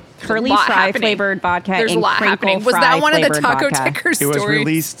curly lot fry happening. flavored vodka There's a and lot crinkle happening. Was fry that one of the flavored taco vodka. ticker It was stories?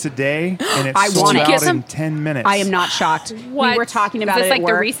 released today, and it I sold want it. out Get in some- 10 minutes. I am not shocked. What? We were talking about Is it this like at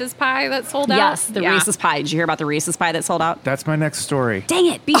the work. Reese's pie that sold out? Yes, the Yeah. Reese's pie. Did you hear about the Reese's pie that sold out? That's my next story. Dang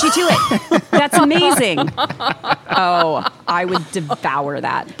it, beat you to it. That's amazing. Oh, I would devour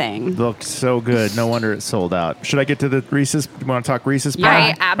that thing. Looked so good. No wonder it sold out. Should I get to the Reese's? You want to talk Reese's pie? I All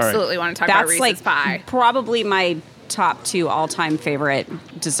right. absolutely want to talk about That's Reese's like pie. probably my top 2 all-time favorite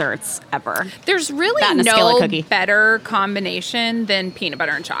desserts ever. There's really That and a skillet no cookie. better combination than peanut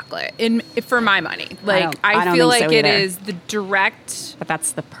butter and chocolate for my money. Like don't I think feel like so it either. is the direct But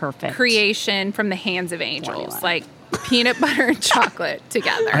that's the perfect creation from the hands of angels. Formula. Like peanut butter and chocolate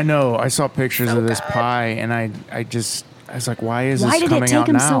together. I know. I saw pictures So of this good. pie, and I was like, why is Why this did it coming take out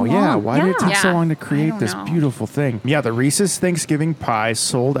him now? so Yeah, long? why did it take so Yeah. long to I create don't this know. beautiful thing? Yeah, the Reese's Thanksgiving pie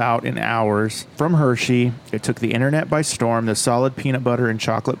sold out in hours from Hershey. It took the internet by storm. The solid peanut butter and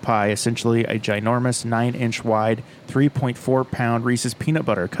chocolate pie, essentially a ginormous 9-inch wide, 3.4-pound Reese's peanut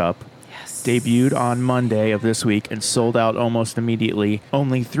butter cup, debuted on Monday of this week and sold out almost immediately.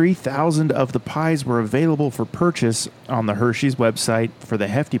 Only 3,000 of the pies were available for purchase on the Hershey's website for the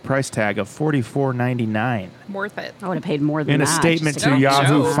hefty price tag of $44.99. Worth it. I would have paid more than In that. a statement just to go.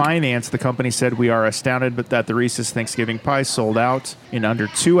 Yahoo Show. Finance, the company said, "We are astounded but that the Reese's Thanksgiving pie sold out in under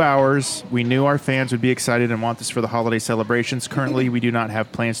 2 hours. We knew our fans would be excited and want this for the holiday celebrations. Currently, we do not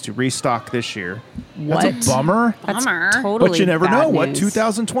have plans to restock this year." What? That's a bummer. That's Bummer. totally But you never bad know what news.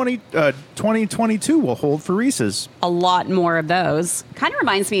 2022 will hold for Reese's. A lot more of those. Kind of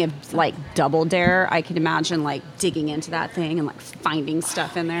reminds me of like Double Dare. I can imagine like digging into that thing and like finding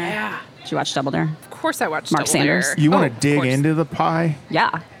stuff in there. Yeah. Did you watch Double Dare? Of course I watched Mark Double Sanders. Dare. You want Oh, to of dig course. into the pie? Yeah,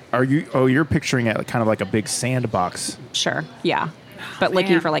 Are you? Oh, you're picturing it kind of like a big sandbox. sure. Yeah. But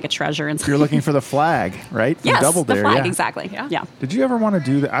looking man. for like a treasure and You're looking for the flag, right? From yes, Double the Dare, flag, yeah. exactly. Yeah. Yeah. Did you ever want to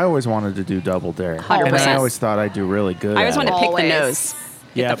do that? I always wanted to do Double Dare. 100%. And I always thought I'd do really good. I always at wanted it. to pick the Always. nose.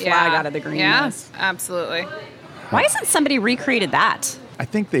 Yeah. the flag out of the green Yeah, nose. absolutely. Why hasn't somebody recreated that? I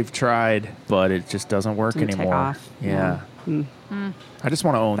think they've tried, but it just doesn't work Didn't take anymore. off. Yeah. I just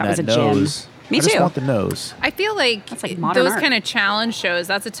want to own That that, was a gym. nose. Me I just too. want the nose. I feel like, That's like modern those art. kind of challenge shows,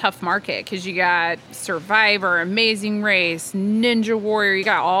 that's a tough market because you got Survivor, Amazing Race, Ninja Warrior. You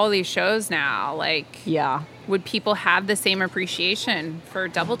got all these shows now. Like, Yeah. would people have the same appreciation for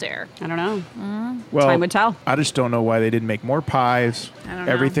Double Dare? I don't know. Well, Time would tell. I just don't know why they didn't make more pies. I don't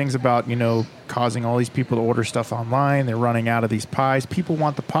know. Everything's about, causing all these people to order stuff online. They're running out of these pies. People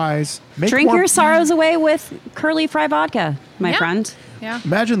want the pies. Make Drink more- your sorrows away with curly fry vodka, my Yeah. friend. Yeah.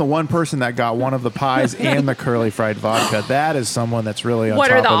 Imagine the one person that got one of the pies and the curly fried vodka. That is someone that's really on What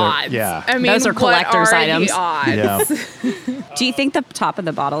top are the of their, odds? Yeah. I mean, Those are what collector's are items. The odds? Yeah. Do you think the top of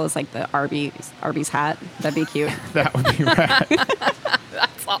the bottle is like the Arby's hat? That'd be cute. That would be rad.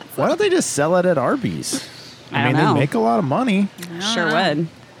 That's awesome. Why don't they just sell it at Arby's? I mean, don't know. they make a lot of money. Sure would.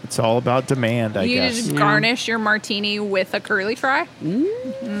 It's all about demand, I You guess. just Yeah. garnish your martini with a curly fry.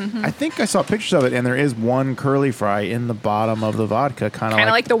 I think I saw pictures of it, and there is one curly fry in the bottom of the vodka, kind of Kind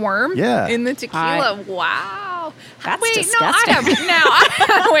of like the worm Yeah. in the tequila. Hi. Wow. That's Wait, disgusting.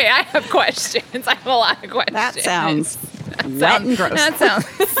 wait, I have questions. I have a lot of questions. That sounds wet and gross. That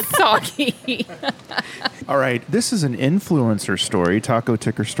sounds soggy. All right, this is an influencer story, taco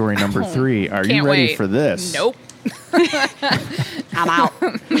ticker story number 3. Are you Can't ready wait. for this? Nope. I'm out.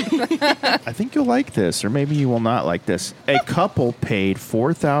 I think you'll like this, or maybe you will not like this. A couple paid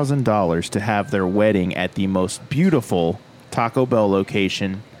 $4,000 to have their wedding at the most beautiful Taco Bell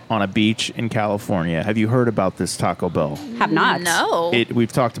location on a beach in California. Have you heard about this Taco Bell? Have not. No. We've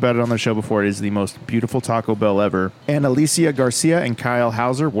talked about it on the show before. It is the most beautiful Taco Bell ever. And Alicia Garcia and Kyle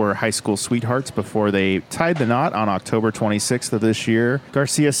Hauser were high school sweethearts before they tied the knot on October 26th of this year.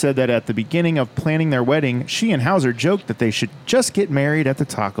 Garcia said that at the beginning of planning their wedding, she and Hauser joked that they should just get married at the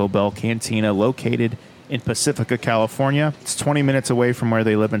Taco Bell Cantina located in Pacifica, California. It's 20 minutes away from where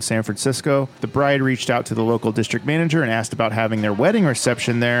they live in San Francisco. The bride reached out to the local district manager and asked about having their wedding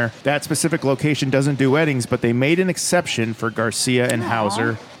reception there. That specific location doesn't do weddings, but they made an exception for Garcia and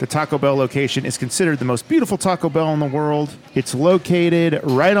Hauser. The Taco Bell location is considered the most beautiful Taco Bell in the world. It's located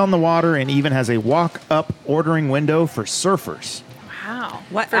right on the water and even has a walk-up ordering window for surfers. Wow.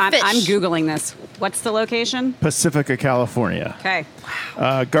 What? For I'm fish. Googling this. What's the location? Pacifica, California. Okay.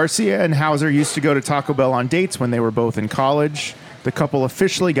 Garcia and Hauser used to go to Taco Bell on dates when they were both in college. The couple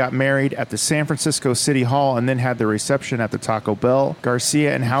officially got married at the San Francisco City Hall and then had their reception at the Taco Bell.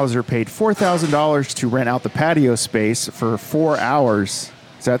 Garcia and Hauser paid $4,000 to rent out the patio space for 4 hours.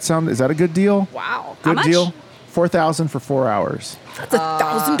 Is that a good deal? Wow. Good much? deal? $4,000 for 4 hours. That's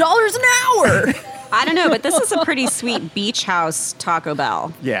 $1,000 an hour. I don't know, but this is a pretty sweet beach house Taco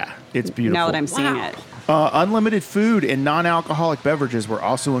Bell. Yeah, it's beautiful. Now that I'm seeing it. Unlimited food and non-alcoholic beverages were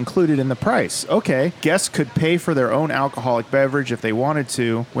also included in the price. Okay, guests could pay for their own alcoholic beverage if they wanted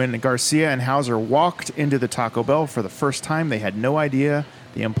to. When Garcia and Hauser walked into the Taco Bell for the first time, they had no idea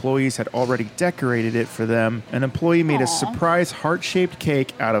the employees had already decorated it for them. An employee made a surprise heart-shaped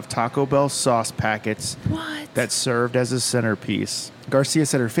cake out of Taco Bell sauce packets that served as a centerpiece. Garcia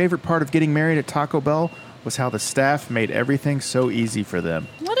said her favorite part of getting married at Taco Bell was how the staff made everything so easy for them.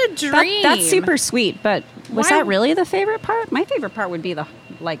 What a dream. That's super sweet, but was Why- that really the favorite part? My favorite part would be the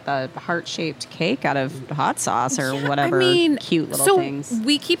heart-shaped cake out of hot sauce or whatever cute little things.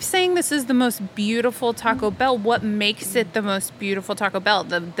 We keep saying this is the most beautiful Taco Bell. What makes it the most beautiful Taco Bell?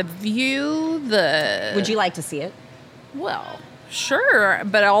 The view, Would you like to see it? Well, sure,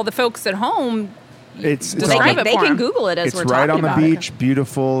 but all the folks at home, It's Describe it They for can 'em. Google it as It's we're right talking on the about beach,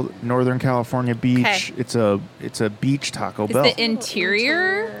 beautiful Northern California beach. Okay. It's a beach Taco is Bell. the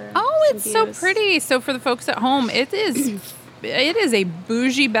interior. Oh, it's so views. pretty. So for the folks at home, it is a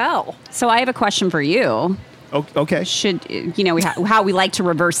bougie bell. it. So I have a question for you. Okay. Should how we like to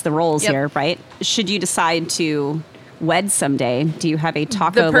reverse the roles Yep. here, right? Should you decide to wed someday, do you have a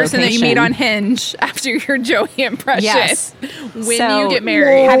taco The person that you meet location? on Hinge after your Joey impression. Yes. When So, you get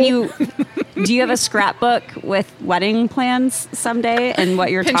married. Do you have a scrapbook with wedding plans someday and what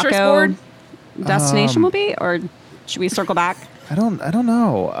your Pinterest taco board? destination will be, or should we circle back? I don't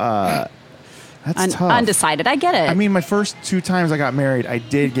know. That's tough. Undecided. I get it. I mean, my first 2 times I got married, I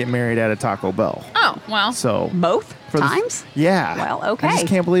did get married at a Taco Bell. Oh, well. So both for the- times. yeah. Well, I okay. just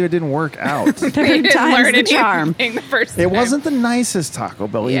can't believe it didn't work out. You Third didn't time's learn the charm. anything the first It time. wasn't the nicest Taco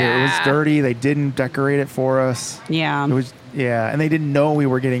Bell either. It was Yeah. dirty. They didn't decorate it for us. Yeah. It was and they didn't know we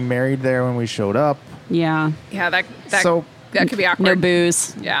were getting married there when we showed up. Yeah. Yeah, that So- that could be awkward. No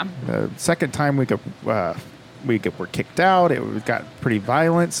booze. Yeah. The second time we were kicked out. It got pretty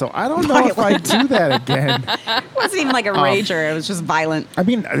violent. So I don't know if I'd do that again. It wasn't even like a rager. It was just violent. I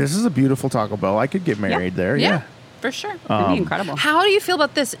mean, this is a beautiful Taco Bell. I could get married there. Yeah. Yeah. For sure. That'd be incredible. How do you feel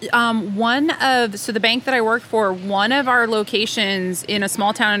about this? So the bank that I work for, one of our locations in a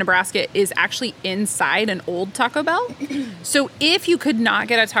small town in Nebraska is actually inside an old Taco Bell. So if you could not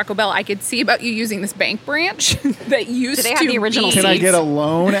get a Taco Bell, I could see about you using this bank branch that used to Do they have the original be. Can I get a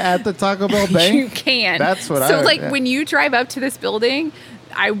loan at the Taco Bell bank? You can. That's what So, yeah. when you drive up to this building,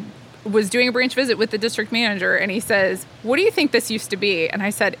 I was doing a branch visit with the district manager, and he says, "What do you think this used to be?" And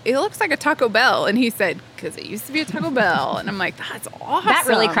I said, "It looks like a Taco Bell." And he said, "Because it used to be a Taco Bell." And I'm like, "That's awesome." That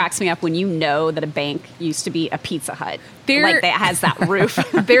really cracks me up when you know that a bank used to be a Pizza Hut. There- Like that has that roof.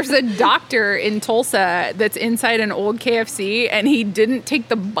 There's a doctor in Tulsa that's inside an old KFC, and he didn't take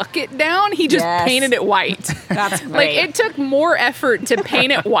the bucket down. He just Yes. painted it white. That's Like, great. it took more effort to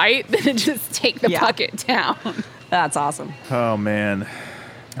paint it white than to just take the Yeah. bucket down. That's awesome. Oh man,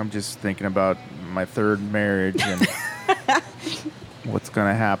 I'm just thinking about my third marriage and what's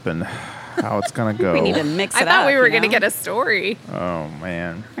gonna happen, how it's gonna go. We need to mix I it up. thought we were you going to know? get a story. Oh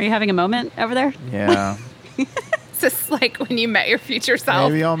man, Are you having a moment over there? yeah. It's just like when you met your future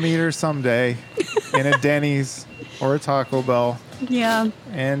self. Maybe I'll meet her someday in a Denny's or a Taco Bell, Yeah.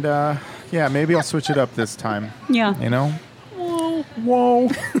 and yeah, maybe I'll switch it up this time. Yeah. You know. Whoa.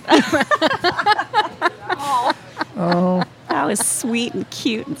 That was sweet and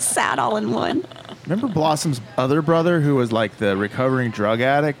cute and sad all in one. Remember Blossom's other brother who was like the recovering drug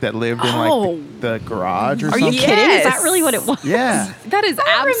addict that lived in Oh. like the garage or Are something? you kidding? Is that Yes. really what it was? Yeah. That is I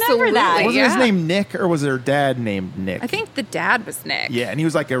remember absolutely that. Wasn't yeah. his name Nick or was her dad named Nick? I think the dad was Nick. Yeah, and he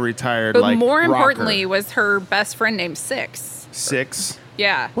was like a retired But like more rocker. importantly was her best friend named Six. Six.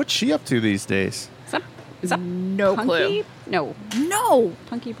 Yeah. What's she up to these days? Is that No Punky? clue. No. No.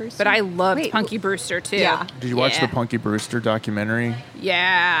 Punky Brewster? But I loved Wait, Punky Brewster too. Yeah. Did you watch Yeah. the Punky Brewster documentary?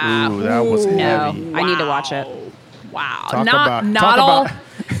 Yeah. Ooh, that was Ooh. No. heavy. I need to watch it. Wow. Talk not about- not talk all about-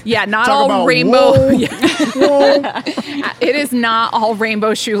 yeah, not talk all about rainbow. whoa. Yeah. It is not all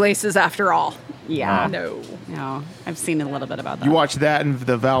rainbow shoelaces after all. Yeah. No. No. I've seen a little bit about that. You watch that and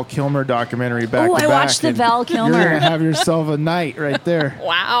the Val Kilmer documentary back Oh, to I back, watched the and Val Kilmer. You're gonna have yourself a night right there.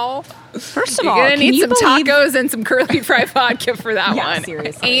 Wow. First of You're all, gonna can need you some believe, tacos and some curly fry vodka for that Yeah, one.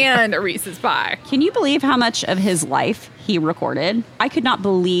 seriously. And a Reese's pie. Can you believe how much of his life he recorded? I could not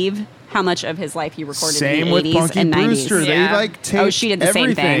believe how much of his life he recorded Same in the with 80s Punky and 90s. Brewster. Yeah. They like taped Oh, she did the same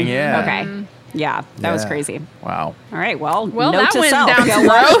everything. thing. Yeah. Okay. Yeah, that was Yeah. crazy. Wow. All right, well, Well, note that to went self. down Go some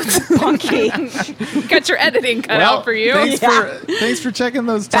watch roads. Punky. Got your editing cut out for you. Thanks for checking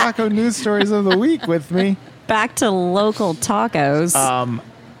those taco news stories of the week with me. Back to local tacos.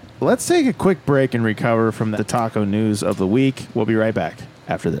 Let's take a quick break and recover from the taco news of the week. We'll be right back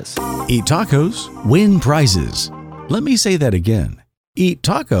after this. Eat tacos, win prizes. Let me say that again. Eat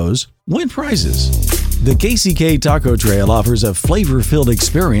tacos, win prizes. The KCK Taco Trail offers a flavor-filled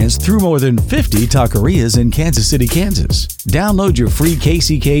experience through more than 50 taquerias in Kansas City, Kansas. Download your free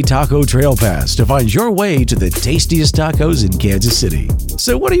KCK Taco Trail Pass to find your way to the tastiest tacos in Kansas City.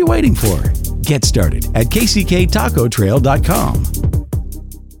 So what are you waiting for? Get started at kcktacotrail.com.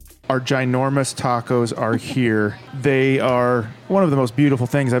 Our ginormous tacos are here. They are one of the most beautiful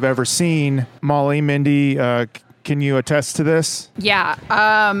things I've ever seen. Molly, Mindy, can you attest to this? Yeah.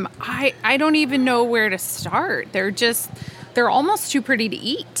 I don't even know where to start. They're almost too pretty to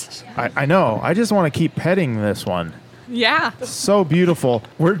eat. I know. I just want to keep petting this one. Yeah. So beautiful.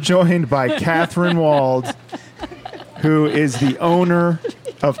 We're joined by Katherine Wald, who is the owner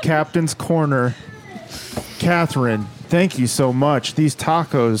of Captain's Corner. Katherine, thank you so much. These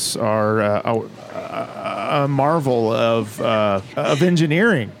tacos are a marvel of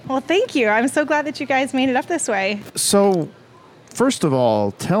engineering. Well, thank you. I'm so glad that you guys made it up this way. So, first of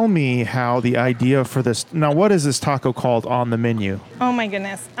all, tell me how the idea for this. Now, what is this taco called on the menu? Oh my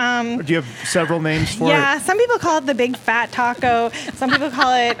goodness. Do you have several names for Yeah, it? some people call it the big fat taco. Some people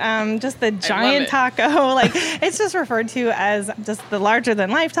call it just the giant it. taco. Like, it's just referred to as just the larger than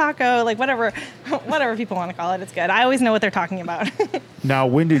life taco. Like, whatever people want to call it, it's good. I always know what they're talking about. Now,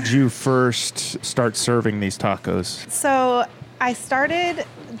 when did you first start serving these tacos? So I started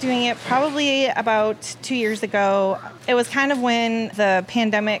doing it probably about 2 years ago. It was kind of when the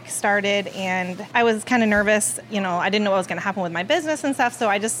pandemic started and I was kind of nervous. You know, I didn't know what was going to happen with my business and stuff. So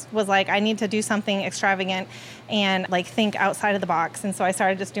I just was like, I need to do something extravagant and like think outside of the box. And so I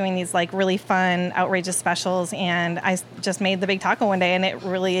started just doing these like really fun, outrageous specials. And I just made the big taco one day and it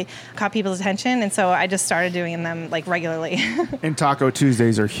really caught people's attention. And so I just started doing them like regularly. And Taco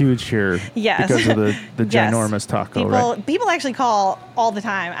Tuesdays are huge here Yes. because of the Yes. ginormous taco, right? People actually call all the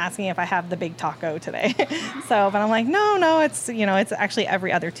time asking if I have the big taco today. But I'm like, no, it's it's actually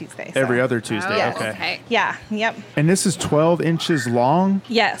every other Tuesday. So. Every other Tuesday. Yes. Okay. Yeah. Yep. And this is 12 inches long.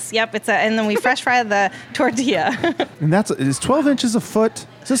 Yes. Yep. And then we fresh fry the tortilla. And is 12 inches a foot?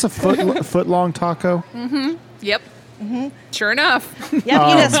 Is this a foot long taco? Mm-hmm. Yep. Mm-hmm. Sure enough. Yep. You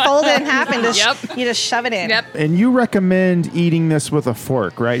just fold it in half and you just shove it in. Yep. And you recommend eating this with a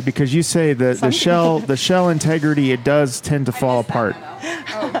fork, right? Because you say the shell integrity, it does tend to fall apart.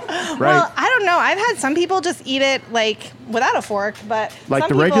 Right? Well, I don't know. I've had some people just eat it like without a fork, but like some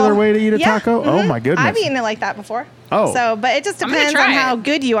the regular way to eat a taco? Mm-hmm. Oh my goodness. I've eaten it like that before. Oh. But it just depends on how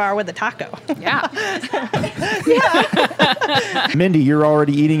good you are with the taco. Yeah. Mindy, you're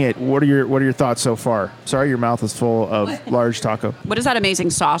already eating it. What are your thoughts so far? Sorry, your mouth is full of large taco. What is that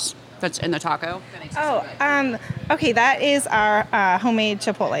amazing sauce that's in the taco? Okay, that is our homemade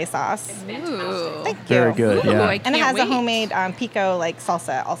chipotle sauce. Ooh. Thank you. Very good. Ooh, Yeah. And it has a homemade pico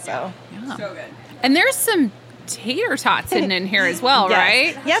salsa also. Yeah. So good. And there's some tater tots hidden in here as well, Yes.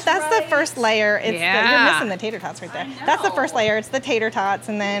 right? Yeah, that's the first layer. You're Yeah. missing the tater tots right there. That's the first layer. It's the tater tots,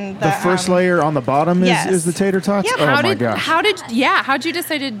 and then The first layer on the bottom is the tater tots? Yep. Oh my gosh. How'd you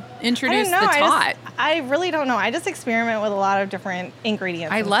decide to introduce the tot? I really don't know. I just experiment with a lot of different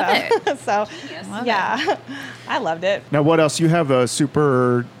ingredients. I and love stuff. it. So, yeah, I loved it. Now, what else? You have a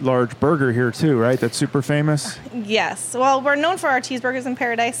super large burger here too, right? That's super famous? Yes. Well, we're known for our cheeseburgers in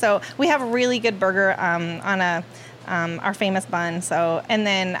Paradise, so we have a really good burger on our famous bun. So, and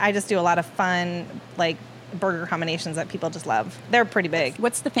then I just do a lot of fun, like, burger combinations that people just love. They're pretty big.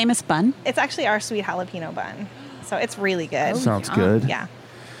 What's the famous bun? It's actually our sweet jalapeno bun. So it's really good. Sounds good. Yeah.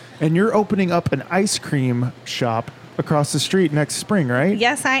 And you're opening up an ice cream shop across the street next spring, right?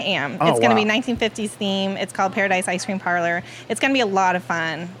 Yes, I am. Oh, it's going to wow. be 1950s theme. It's called Paradise Ice Cream Parlor. It's going to be a lot of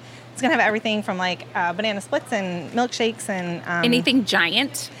fun. It's going to have everything from like banana splits and milkshakes and Anything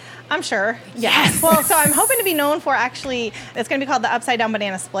giant? I'm sure. Yes. Well, so I'm hoping to be known for actually, it's going to be called the Upside Down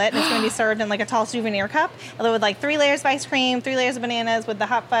Banana Split. And it's going to be served in like a tall souvenir cup with like 3 layers of ice cream, 3 layers of bananas with the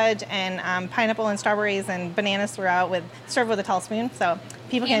hot fudge and pineapple and strawberries and bananas throughout served with a tall spoon. So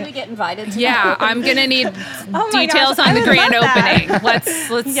people Can we get invited to Yeah, that? I'm gonna need Oh my details gosh, on I the would grand love that. opening.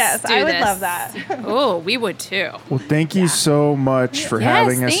 Let's Yes, do I would this. love that. Oh, we would too. Well, thank you so much for Yes,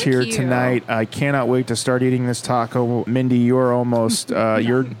 having us thank here you. tonight. I cannot wait to start eating this taco. Mindy, you're almost,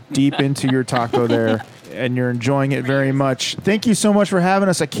 you're deep into your taco there, and you're enjoying it very much. Thank you so much for having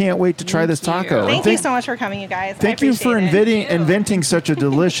us. I can't wait to try this Thank taco. you. And Thank you so much for coming, you guys. Thank you for inventing such a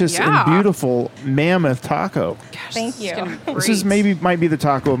delicious Yeah. and beautiful mammoth taco. Thank you. This might be the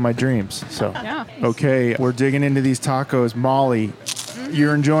taco of my dreams. So, Yeah. okay, we're digging into these tacos. Molly,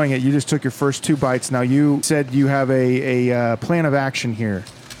 you're enjoying it. You just took your first 2 bites. Now, you said you have a plan of action here.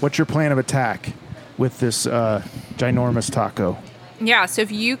 What's your plan of attack with this ginormous taco? Yeah, so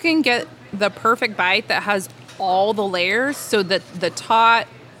if you can get the perfect bite that has all the layers, so that the tot,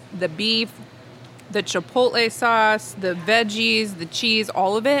 the beef, the chipotle sauce, the veggies, the cheese,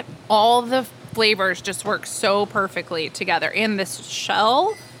 all of it, all the flavors just work so perfectly together. And this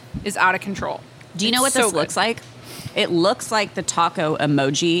shell is out of control. Do you know what It's so this looks like? It looks like the taco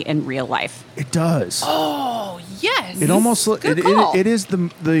emoji in real life. It does. Oh, yes. It almost looks. Good call. It is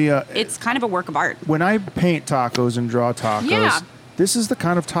the. It's kind of a work of art. When I paint tacos and draw tacos, Yeah. this is the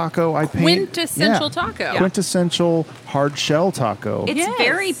kind of taco I paint. Quintessential taco. Yeah. Quintessential hard shell taco. It's Yes.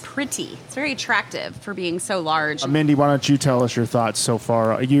 very pretty. It's very attractive for being so large. Mindy, why don't you tell us your thoughts so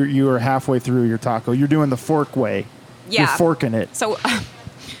far? You are halfway through your taco. You're doing the fork way. Yeah. You're forking it. So,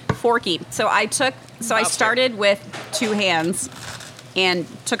 forky. So I started with 2 hands and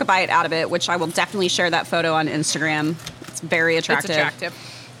took a bite out of it, which I will definitely share that photo on Instagram. It's very attractive. It's attractive.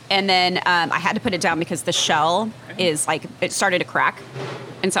 And then I had to put it down because the shell is like, it started to crack.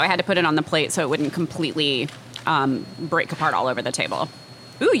 And so I had to put it on the plate so it wouldn't completely break apart all over the table.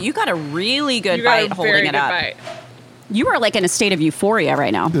 Ooh, you got a really good bite holding it up. Bite. You are like in a state of euphoria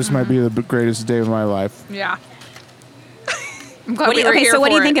right now. This might be the greatest day of my life. Yeah. I'm glad we were Okay, here so what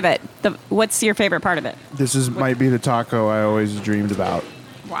do you for think it. of it? What's your favorite part of it? This might be the taco I always dreamed about.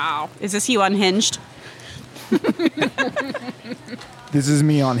 Wow. Is this you unhinged? This is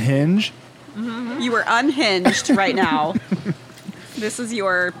me on Hinge. You are unhinged right now. This is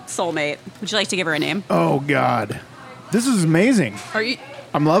your soulmate. Would you like to give her a name? Oh God, this is amazing. Are you?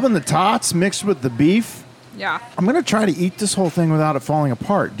 I'm loving the tots mixed with the beef. Yeah. I'm gonna try to eat this whole thing without it falling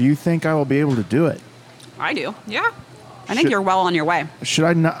apart. Do you think I will be able to do it? I do. Yeah. I think you're well on your way. Should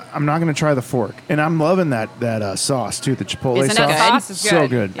I not? I'm not going to try the fork. And I'm loving that sauce too, the chipotle Isn't it sauce. good? Sauce is So good.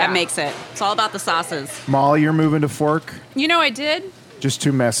 good. Yeah. That makes it. It's all about the sauces. Molly, you're moving to fork. You know, I did. Just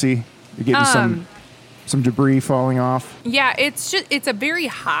too messy. You're getting some some debris falling off. Yeah, it's a very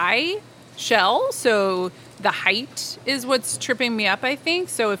high shell, so the height is what's tripping me up, I think.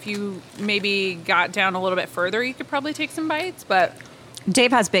 So if you maybe got down a little bit further, you could probably take some bites, but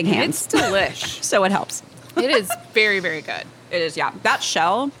Dave has big hands. it's delish. So it helps. It is very, very good. It is, yeah. That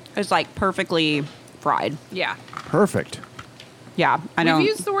shell is like perfectly fried. Yeah. Perfect. Yeah, I know. We've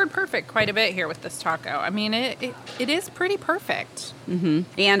used the word perfect quite a bit here with this taco. I mean, it is pretty perfect.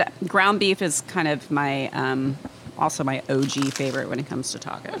 And ground beef is kind of my, also my OG favorite when it comes to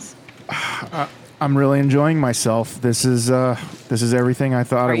tacos. I'm really enjoying myself. This is everything I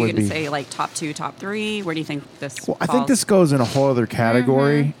thought Are it you would going be. to say like top 2, top 3? Where do you think this Well, I think this goes in a whole other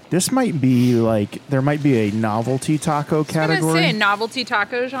category. This might be like, there might be a novelty taco I was going category. to say novelty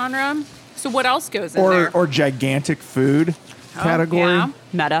taco genre. So what else goes in or there? or gigantic food category. yeah.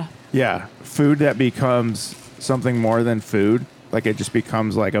 Meta. Yeah, food that becomes something more than food. Like it just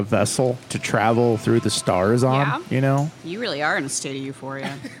becomes like a vessel to travel through the stars on, Yeah. you know? You really are in a state of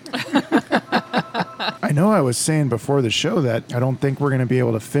euphoria. I know I was saying before the show that I don't think we're going to be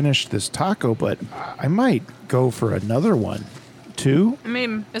able to finish this taco, but I might go for another one. 2? I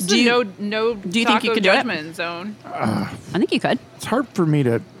mean, this Do is you- a no do you taco think you could do it? judgment zone. I think you could. It's hard for me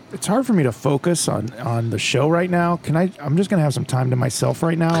to focus on the show right now. I'm just going to have some time to myself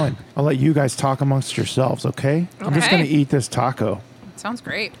right now, and I'll let you guys talk amongst yourselves, okay? I'm just Okay. going to eat this taco. Sounds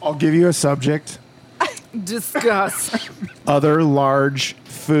great. I'll give you a subject. Discuss. Other large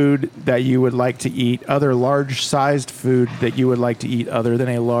food that you would like to eat, other large-sized food that you would like to eat other than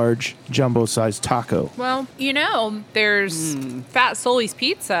a large jumbo-sized taco. Well, there's Fat Sully's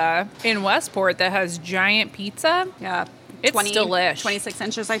Pizza in Westport that has giant pizza. Yeah. It's delish. 26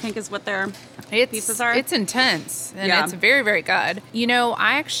 inches, I think, is what their It's, pizzas are. It's intense, and Yeah. it's very, very good.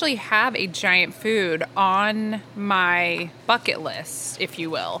 I actually have a giant food on my bucket list, if you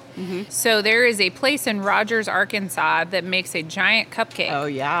will. So there is a place in Rogers, Arkansas that makes a giant cupcake. Oh,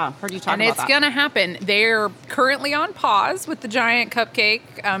 yeah. Heard you talk And about it's that. going to happen. They're currently on pause with the giant cupcake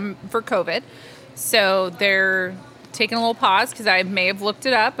for COVID. So they're taking a little pause because I may have looked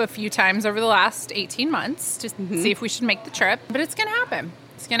it up a few times over the last 18 months to see if we should make the trip. But it's going to happen.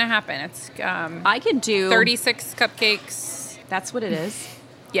 It's going to happen. It's I could do 36 cupcakes. That's what it is.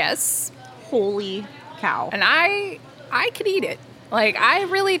 Yes. Holy cow. And I could eat it. Like, I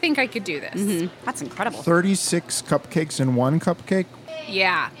really think I could do this. That's incredible. 36 cupcakes in one cupcake?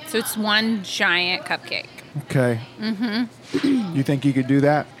 Yeah. So it's one giant cupcake. Okay. You think you could do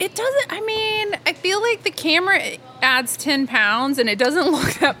that? It doesn't, I feel like the camera adds 10 pounds and it doesn't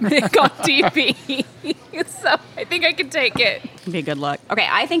look that big on TV. So I think I could take it. Be good luck. Okay,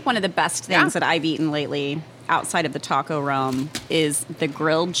 I think one of the best things that I've eaten lately outside of the taco realm is the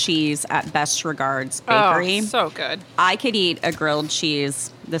grilled cheese at Best Regards Bakery. Oh, so good. I could eat a grilled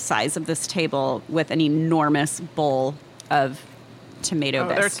cheese the size of this table with an enormous bowl of tomato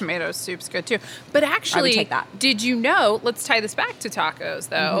Their bisque. tomato soup's good too. But actually, take that. did you know, let's tie this back to tacos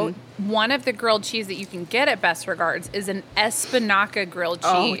though, one of the grilled cheese that you can get at Best Regards is an Espinaca grilled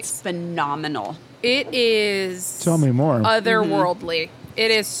cheese. Oh, it's phenomenal. It is Tell me more. otherworldly. It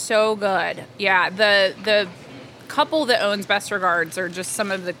is so good. Yeah, the couple that owns Best Regards are just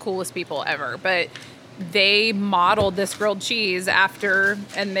some of the coolest people ever. But they modeled this grilled cheese after,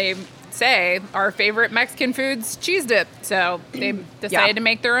 and they say our favorite Mexican food's cheese dip. So they decided to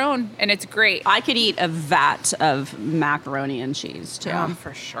make their own, and it's great. I could eat a vat of macaroni and cheese too. Yeah,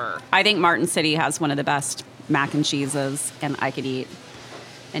 for sure. I think Martin City has one of the best mac and cheeses, and I could eat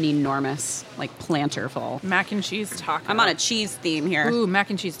an enormous, like, planter full. Mac and cheese taco. I'm on a cheese theme here. Ooh, mac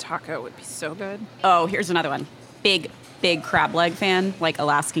and cheese taco would be so good. Oh, here's another one. Big crab leg fan, like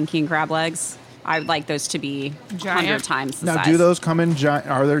Alaskan king crab legs. I would like those to be 100 Giant. times the Now, size. do those come in giant?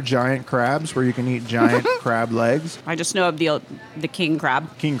 Are there giant crabs where you can eat giant crab legs? I just know of the king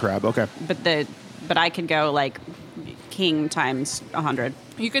crab, King crab, okay. but I could go like king times 100.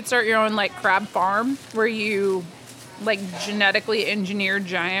 You could start your own like crab farm where you like genetically engineer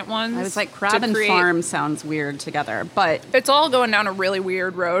giant ones. I was like, crab to and create- farm sounds weird together, but It's all going down a really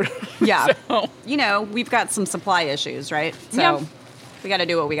weird road. yeah, So- we've got some supply issues, right? So Yeah. we got to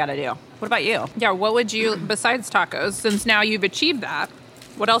do what we got to do. What about you? Yeah, what would you, besides tacos, since now you've achieved that,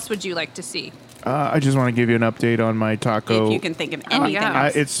 what else would you like to see? I just want to give you an update on my taco. If you can think of anything yeah.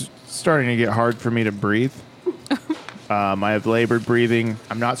 else. It's starting to get hard for me to breathe. I have labored breathing.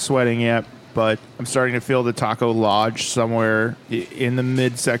 I'm not sweating yet. but I'm starting to feel the taco lodge somewhere in the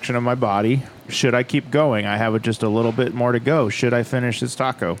midsection of my body. Should I keep going? I have just a little bit more to go. Should I finish this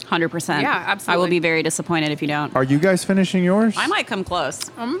taco? 100%. Yeah, absolutely. I will be very disappointed if you don't. Are you guys finishing yours? I might come close.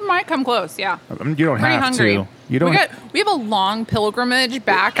 Might come close, yeah. You don't Pretty have hungry. to. You don't. We have a long pilgrimage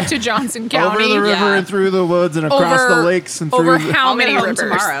back to Johnson County. Over the river and through the woods and across the lakes and through over the... how I'll many get home rivers?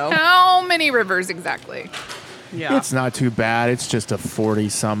 tomorrow. How many rivers exactly? Yeah. It's not too bad. It's just a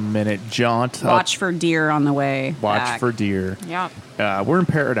 40-some minute jaunt. Watch for deer on the way. Watch back. for deer. Yeah. We're in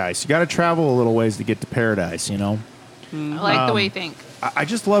paradise. You got to travel a little ways to get to paradise, you know? I like the way you think. I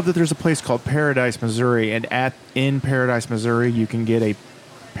just love that there's a place called Paradise, Missouri, and in Paradise, Missouri, you can get a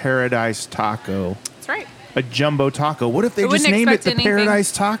Paradise taco, That's right. a jumbo taco. What if they I just wouldn't named it expect the anything.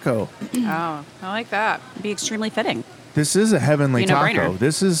 Paradise Taco? Oh, I like that. It'd be extremely fitting. This is a heavenly Be a taco. no-brainer.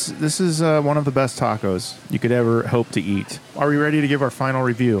 This is one of the best tacos you could ever hope to eat. Are we ready to give our final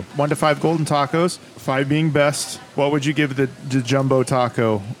review? 1 to 5 golden tacos, 5 being best. What would you give the jumbo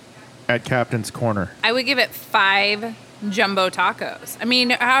taco at Captain's Corner? I would give it 5 jumbo tacos. I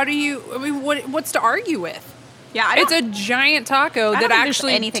mean, what's to argue with? Yeah, It's a giant taco don't that think there's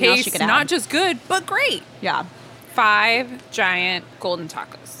actually anything else you tastes could add. not just good, but great. Yeah. 5 giant golden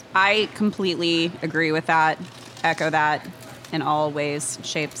tacos. I completely agree with that. Echo that in all ways,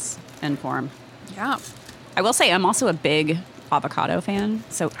 shapes, and form. Yeah. I will say I'm also a big avocado fan.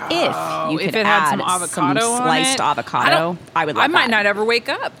 So if you if could it add had some avocado on sliced it, avocado, I would love I might that. not ever wake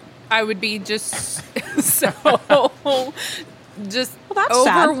up. I would be just so just that's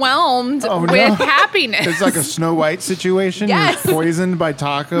sad. overwhelmed Oh, with no. happiness. It's like a Snow White situation. Yes. You're poisoned by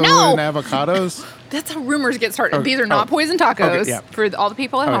taco No. and avocados. That's how rumors get started. Oh, These are not oh. poison tacos Okay, yeah. for all the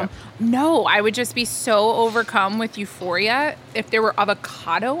people at Oh, home. No, I would just be so overcome with euphoria if there were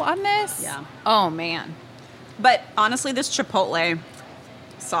avocado on this. Yeah. Oh man. But honestly, this chipotle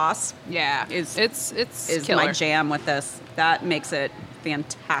sauce Yeah. Is it's my killer. jam with this. That makes it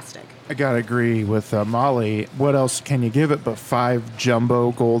fantastic. I gotta agree with Molly. What else can you give it but 5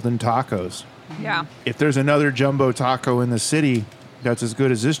 jumbo golden tacos? Yeah. If there's another jumbo taco in the city that's as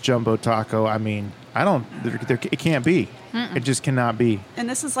good as this jumbo taco, I mean, it can't be. It just cannot be. And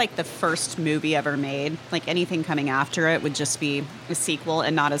this is like the first movie ever made. Like anything coming after it would just be a sequel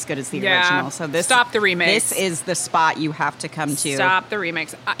and not as good as the Yeah. original. So this Stop the remakes. This is the spot you have to come to Stop the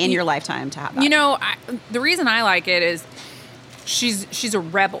remix. in your lifetime to have that. You know, the reason I like it is she's a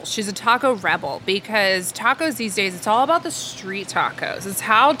rebel. She's a taco rebel because tacos these days, it's all about the street tacos. It's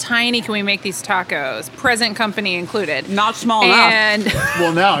how tiny can we make these tacos, present company included. Not small enough. And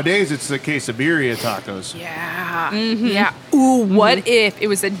Well, nowadays it's the quesadilla tacos. yeah, yeah. Ooh, what if it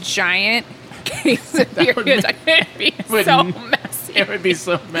was a giant quesadilla? It'd be so messy. It would be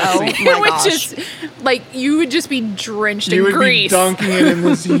so Oh messy. It my would gosh. just you would just be drenched You in would grease. be dunking it in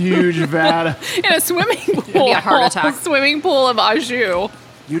this huge vat. in a swimming pool. be a heart attack. Swimming pool of au jus.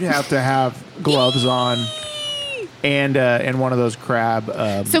 You'd have to have gloves on and one of those crab So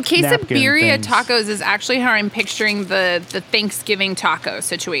napkin quesadilla things. tacos is actually how I'm picturing the Thanksgiving taco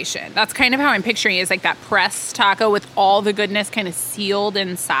situation. That's kind of how I'm picturing it, is like that pressed taco with all the goodness kind of sealed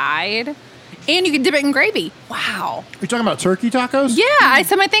inside. And you can dip it in gravy. Wow. You're talking about turkey tacos? Yeah, I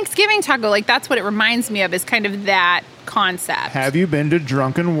said my Thanksgiving taco. Like, that's what it reminds me of, is kind of that concept. Have you been to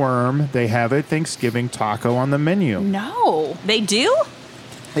Drunken Worm? They have a Thanksgiving taco on the menu. No. They do?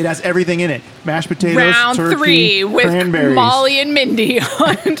 It has everything in it. Mashed potatoes, Round turkey, 3 with cranberries. Molly and Mindy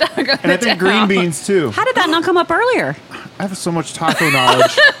on Taco And I think green beans, too. How did that not come up earlier? I have so much taco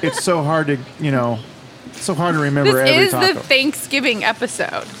knowledge. It's so hard to, so hard to remember This every is taco. the Thanksgiving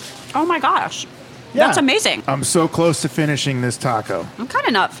episode. Oh my gosh. Yeah. That's amazing. I'm so close to finishing this taco. I'm kind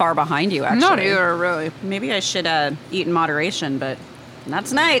of not far behind you, actually. Not either, really. Maybe I should eat in moderation, but not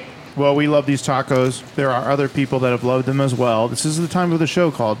tonight. Well, we love these tacos. There are other people that have loved them as well. This is the time of the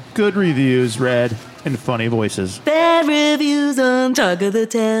show called Good Reviews, Read in Funny Voices. Bad reviews on Talk of the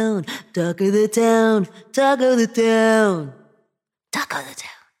Town, Talk of the Town, Talk of the Town, Talk of the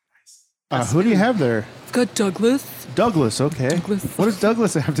Town. Who do you have there? I've got Douglas. Douglas, okay. Douglas. What does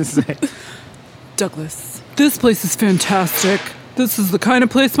Douglas have to say? Douglas. This place is fantastic. This is the kind of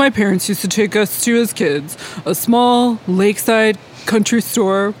place my parents used to take us to as kids. A small, lakeside country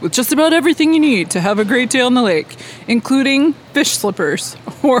store with just about everything you need to have a great day on the lake, including fish slippers.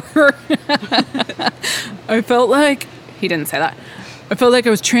 Or I felt like, he didn't say that. I felt like I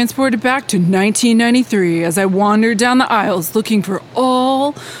was transported back to 1993 as I wandered down the aisles looking for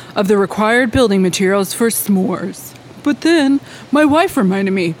all of the required building materials for s'mores. But then my wife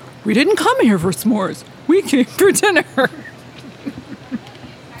reminded me, we didn't come here for s'mores. We came for dinner.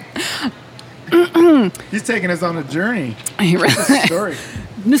 He's taking us on a journey. He really- Story.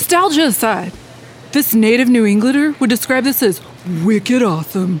 nostalgia aside, this native New Englander would describe this as wicked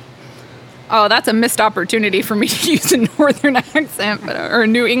awesome. Oh, that's a missed opportunity for me to use a northern accent, or a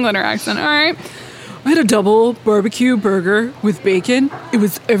New Englander accent. All right. I had a double barbecue burger with bacon. It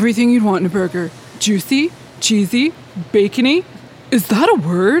was everything you'd want in a burger. Juicy, cheesy, bacony. Is that a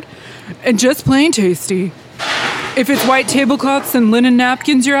word? And just plain tasty. If it's white tablecloths and linen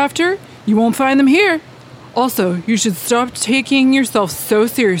napkins you're after, you won't find them here. Also, you should stop taking yourself so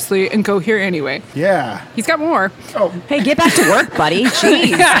seriously and go here anyway. Yeah. He's got more. Oh, Hey, get back to work, buddy. Jeez.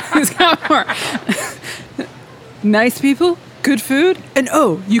 Yeah, he's got more. Nice people, good food, and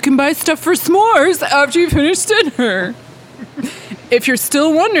oh, you can buy stuff for s'mores after you finish dinner. If you're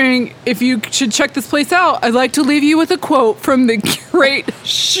still wondering if you should check this place out, I'd like to leave you with a quote from the great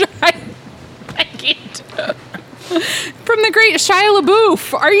Shia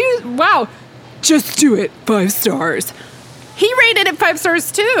LaBeouf. Are you? Wow. Just do it. 5 stars. He rated it 5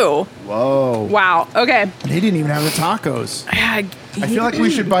 stars too. whoa. Wow. Okay. They didn't even have the tacos. I I feel like we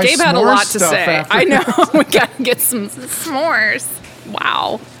should buy Gabe had a s'mores lot to stuff say. after I know. We gotta get some s'mores.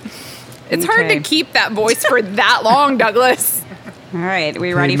 Wow. It's hard to Okay. keep that voice for that long, Douglas. All right, we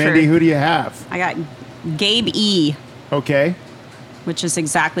Hey, ready Mindy, for... who do you have? I got Gabe E., Okay. which is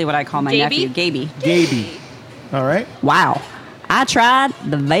exactly what I call my Gaby? nephew, Gaby. Gaby. All right. Wow. I tried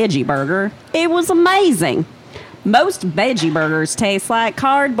the veggie burger. It was amazing. Most veggie burgers taste like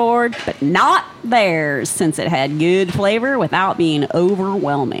cardboard, but not theirs since it had good flavor without being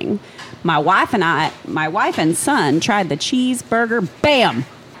overwhelming. My wife and son tried the cheeseburger. Bam!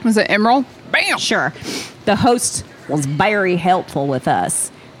 Was it Emerald? Bam. Sure. The host was very helpful with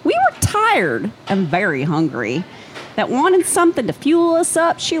us. We were tired and very hungry. That wanted something to fuel us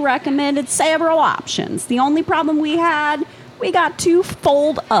up, she recommended several options. The only problem we had, we got too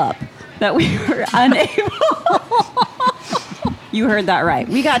fold up that we were unable. You heard that right.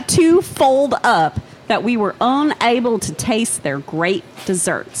 We got too fold up that we were unable to taste their great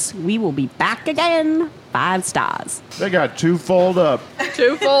desserts. We will be back again. 5 stars. They got 2 fold up.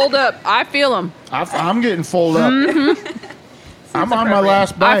 2 fold up. I feel them. I'm getting fold up. I'm on my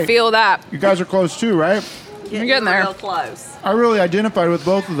last bite. I feel that. You guys are close too, right? You're getting there. Real close. I really identified with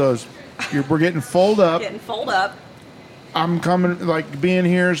both of those. We're getting fold up. Getting fold up. I'm coming, like, being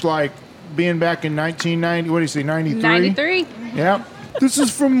here is like being back in 1990. What do you say, 93? 93. Yep. This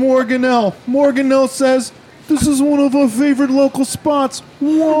is from Morganell. Morganell says, this is one of our favorite local spots.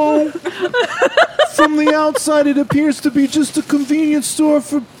 Whoa. From the outside, it appears to be just a convenience store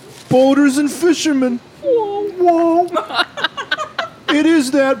for boaters and fishermen. Whoa, whoa. It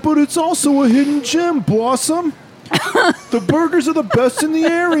is that, but it's also a hidden gem, Blossom. The burgers are the best in the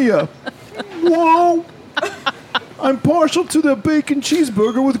area. Whoa. I'm partial to their bacon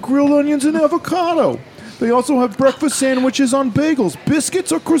cheeseburger with grilled onions and avocado. They also have breakfast sandwiches on bagels,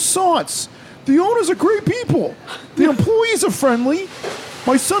 biscuits, or croissants. The owners are great people. The employees are friendly.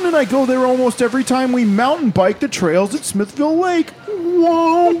 My son and I go there almost every time we mountain bike the trails at Smithville Lake.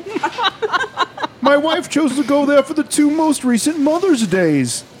 Whoa. My wife chose to go there for the 2 most recent Mother's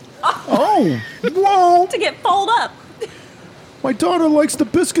Days. Oh, whoa. To get fold up. My daughter likes the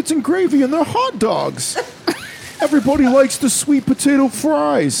biscuits and gravy and their hot dogs. Everybody likes the sweet potato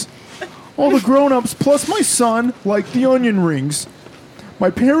fries. All the grown-ups, plus my son, like the onion rings.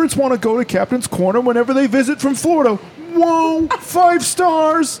 My parents want to go to Captain's Corner whenever they visit from Florida. Whoa, 5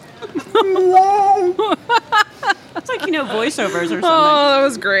 stars. Whoa. It's like, voiceovers or something. Oh, that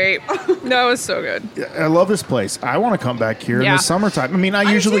was great. That was so good. I love this place. I want to come back here in Yeah. the summertime. I mean,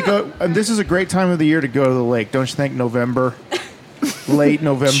 I usually go, and this is a great time of the year to go to the lake. Don't you think? November, late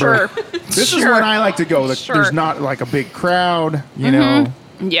November. Sure. This is when I like to go. Sure. There's not like a big crowd, you know.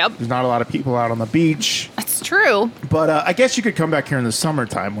 Yep. There's not a lot of people out on the beach. That's true. But I guess you could come back here in the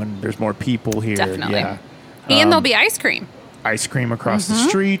summertime when there's more people here. Definitely. Yeah. And there'll be ice cream. Ice cream across the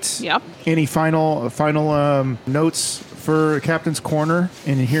street. Yep. Any final notes for Captain's Corner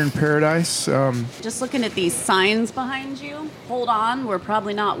here in Paradise? Just looking at these signs behind you. Hold on, we're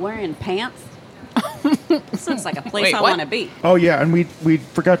probably not wearing pants. This looks like a place Wait, I what? want to be. Oh yeah, and we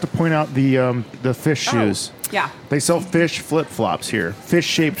forgot to point out the fish shoes. Yeah. They sell fish flip-flops here.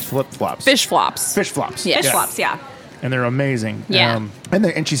 Fish-shaped flip-flops. Fish flops. Fish flops. Yeah. Fish flops, yeah. And they're amazing. Yeah.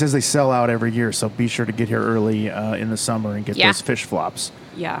 And she says they sell out every year, so be sure to get here early in the summer and get Yeah. those fish flops.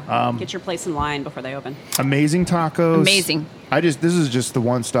 Yeah. Get your place in line before they open. Amazing tacos. Amazing. This is just the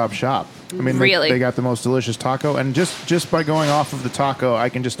one-stop shop. I mean, Really? they got the most delicious taco, and just by going off of the taco, I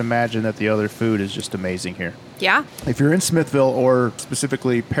can just imagine that the other food is just amazing here. Yeah. If you're in Smithville, or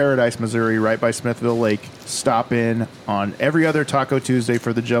specifically Paradise, Missouri, right by Smithville Lake, stop in on every other Taco Tuesday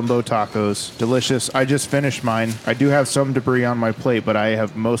for the jumbo tacos. Delicious. I just finished mine. I do have some debris on my plate, but I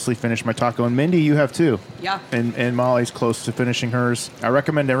have mostly finished my taco. And Mindy, you have too. Yeah. And Molly's close to finishing hers. I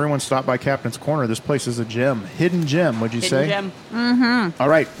recommend everyone stop by Captain's Corner. This place is a gem. Hidden gem, would you say? Hidden gem. All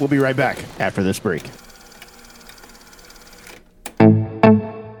right, we'll be right back after this break.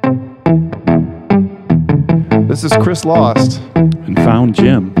 This is Chris Lost, and Found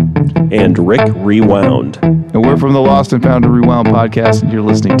Jim, and Rick Rewound. and we're from the Lost and Found and Rewound podcast, and you're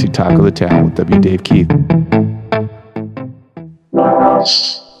listening to Taco the Town with W. Dave Keith.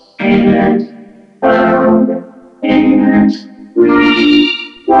 Lost and found and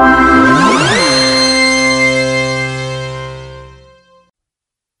rewound.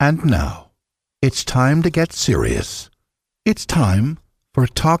 And now, it's time to get serious. It's time for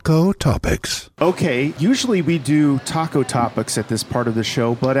Taco Topics. Okay, usually we do taco topics at this part of the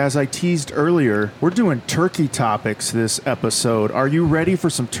show, but as I teased earlier, we're doing turkey topics this episode. Are you ready for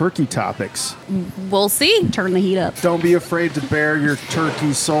some turkey topics? We'll see. Turn the heat up. Don't be afraid to bare your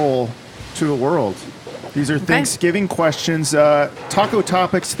turkey soul to the world. These are Thanksgiving questions. Taco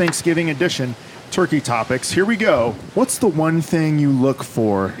Topics Thanksgiving edition. Turkey topics. Here we go. What's the one thing you look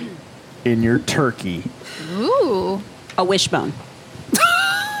for in your turkey? Ooh. A wishbone.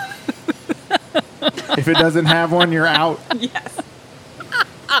 If it doesn't have one, you're out. Yes.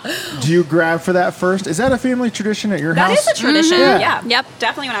 Do you grab for that first? Is that a family tradition at your That house? is a tradition. Yeah. Yeah. Yep.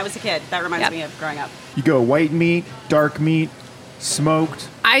 Definitely when I was a kid. That reminds me of growing up. You go white meat, dark meat, smoked,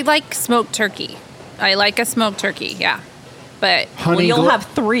 I like smoked turkey. I like a smoked turkey, yeah. But honey. Well, you'll have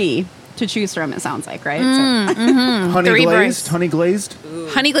 3 to choose from, it sounds like, right? honey 3 glazed. breasts. Honey glazed.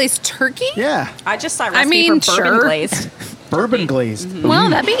 honey glazed turkey? Yeah, So I just saw a recipe mean, for bourbon sure. glazed. bourbon glazed. Well,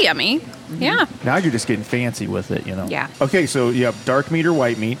 that'd be yummy. Yeah. Now you're just getting fancy with it, you know. Yeah. Okay, so you have dark meat or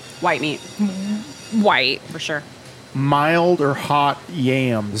white meat, White meat, White. for sure. mild or hot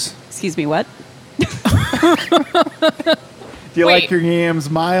yams. Excuse me, what? Do you Wait. like your yams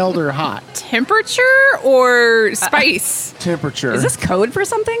mild or hot? Temperature or spice? Temperature. Is this code for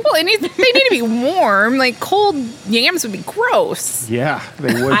something? Well, they need to be warm. Like cold yams would be gross. Yeah,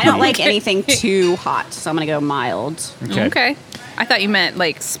 they would. I don't be. like anything too hot, so I'm going to go mild. Okay. I thought you meant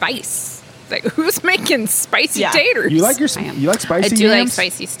like spice. Like who's making spicy Yeah. taters? You like your I am. you like spicy? I do like yams?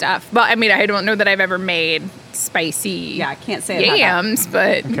 spicy stuff, but I mean I don't know that I've ever made spicy Yeah, I can't say it. yams,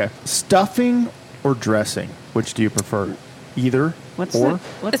 but Okay. Stuffing or dressing? Which do you prefer? Either What's or? the,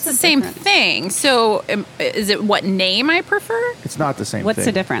 what's it's the same difference? thing. So is it what name I prefer? It's not the same What's thing.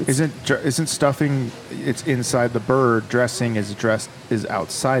 the difference? Isn't stuffing? It's inside the bird. Dressing is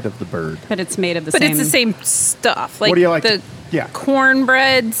outside of the bird. But it's made of the But same. it's the same stuff. Like What do you like the to- yeah.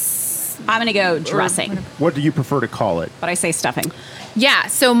 cornbreads. I'm going to go dressing, What do you prefer to call it? but I say stuffing. Yeah,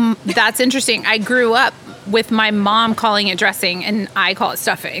 so that's interesting. I grew up with my mom calling it dressing, and I call it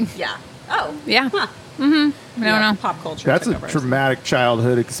stuffing. Yeah. Oh. Yeah. Huh. I don't know. Pop culture. That's took a over. traumatic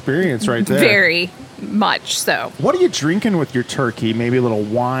childhood experience right there. Very much so. What are you drinking with your turkey? Maybe a little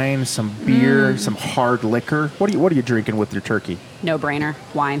wine, some beer, some hard liquor. What are you drinking with your turkey? No brainer.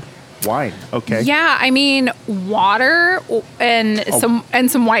 Wine. Wine. Okay. Yeah, I mean water and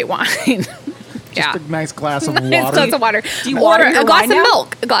some white wine. Yeah. Just a nice glass of Nice water. glass of water. Do you water your a glass wine of now?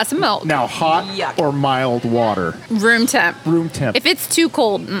 milk. A glass of milk. Now, hot Yuck. or mild water? Room temp. Room temp. If it's too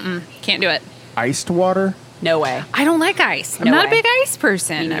cold, can't do it. Iced water? No way. I don't like ice. I'm No not way. a big ice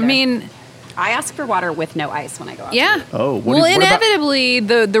person. Me I neither. mean, I ask for water with no ice when I go out. yeah. Oh, what well, is- what about- inevitably,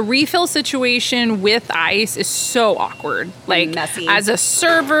 the refill situation with ice is so awkward. Like, Messy. as a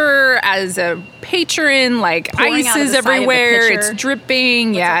server, as a patron, like, Pouring ice out of is the side of the everywhere. pitcher. It's dripping.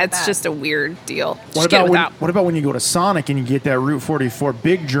 What's up Yeah, with it's that? just a weird deal. What Just get it about without. when you go to Sonic and you get that Route 44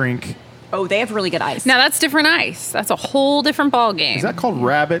 big drink? Oh, they have really good ice. Now, that's different ice. That's a whole different ball game. Is that called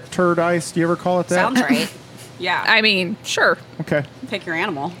rabbit turd ice? Do you ever call it that? Sounds right. Yeah. I mean, sure. Okay. Pick your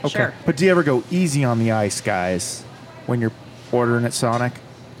animal. Okay. Sure. But do you ever go easy on the ice, guys, when you're ordering at Sonic?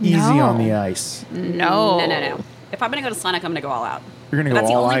 Easy No. on the ice. No. No. If I'm going to go to Sonic, I'm going to go all out. You're going to That's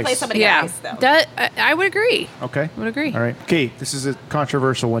go the all only ice. place I'm going to Yeah. get ice, though. That, I would agree. Okay. Would agree. All right. Okay, this is a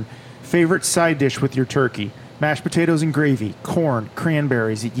controversial one. Favorite side dish with your turkey? Mashed potatoes and gravy, corn,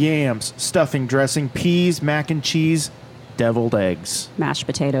 cranberries, yams, stuffing, dressing, peas, mac and cheese, deviled eggs. Mashed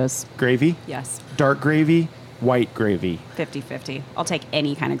potatoes. Gravy? Yes. Dark gravy, white gravy. 50-50. I'll take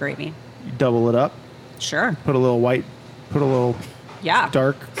any kind of gravy. You double it up, Sure. put a little Yeah.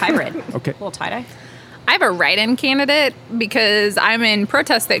 Dark? Hybrid. Okay. A little tie-dye. I have a write-in candidate because I'm in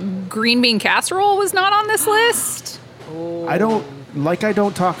protest that green bean casserole was not on this list. I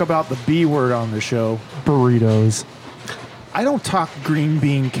don't talk about the B word on the show. Burritos. I don't talk green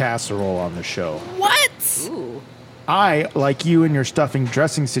bean casserole on the show. What? Ooh. I, like you in your stuffing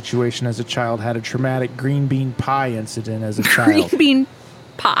dressing situation as a child, had a traumatic green bean pie incident as a Green child. bean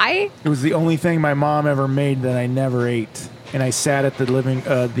pie? It was the only thing my mom ever made that I never ate. And I sat at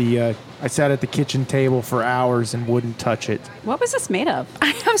I sat at the kitchen table for hours and wouldn't touch it. What was this made of? I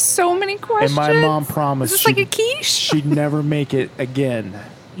have so many questions. And my mom promised Is this like a quiche? she'd never make it again.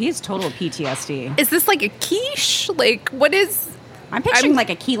 He has total PTSD. Is this like a quiche? Like, what is... I'm picturing like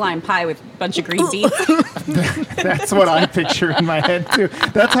a key lime pie with a bunch of green beans. That's what I picture in my head too.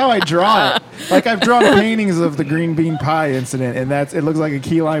 That's how I draw it. Like I've drawn paintings of the green bean pie incident, and it looks like a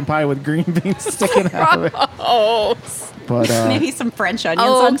key lime pie with green beans sticking out of it. Oh, But maybe some French onions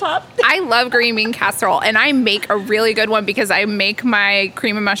on top. I love green bean casserole, and I make a really good one because I make my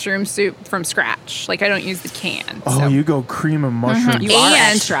cream of mushroom soup from scratch. Like I don't use the can. oh, you go cream of mushroom. You are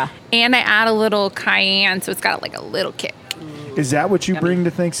extra. And I add a little cayenne, so it's got like a little kick. Is that what you bring to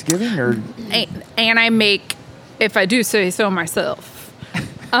Thanksgiving, or? And I make, if I do say so myself,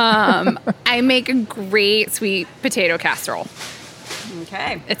 I make a great sweet potato casserole.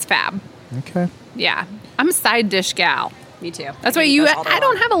 Okay. It's fab. Okay. Yeah. I'm a side dish gal. Me too. That's why I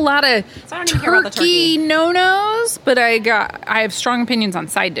don't have a lot of So I don't even care about the turkey. no-nos, but I have strong opinions on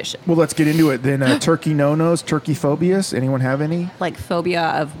side dishes. Well, let's get into it then. Turkey no-nos, turkey phobias. Anyone have any? Like phobia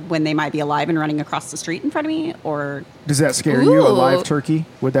of when they might be alive and running across the street in front of me, or Does that scare you? A Ooh. live turkey?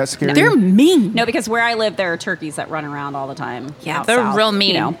 Would that scare They're you? mean. no? Because where I live, there are turkeys that run around all the time. Yeah, out they're south. real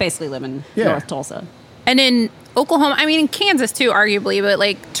mean. You know, basically live in Yeah. North Tulsa. And in Oklahoma, I mean, in Kansas too, arguably, but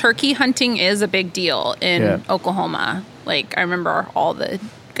like turkey hunting is a big deal in Yeah. Oklahoma. Like I remember all the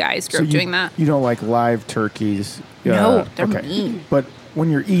guys grew up you, doing that. You don't like live turkeys? No, they're mean. But when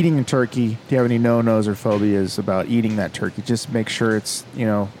you're eating a turkey, do you have any no-nos or phobias about eating that turkey? Just make sure it's,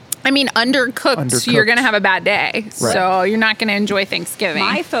 I mean, undercooked. You're going to have a bad day. Right. So you're not going to enjoy Thanksgiving.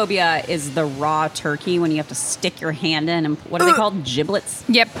 My phobia is the raw turkey when you have to stick your hand in and what are they called? Giblets?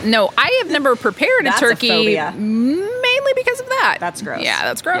 Yep. No, I have never prepared That's a a turkey phobia. mainly because of that. That's gross. Yeah,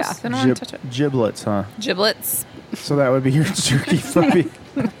 that's gross. Yeah. I don't want to touch it. Giblets, huh? Giblets. So that would be your turkey phobia.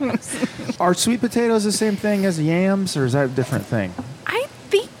 Are sweet potatoes the same thing as yams, or is that a different thing? I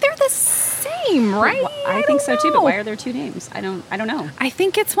think they're the same, right? I think so too, know. but why are there two names? I don't know. I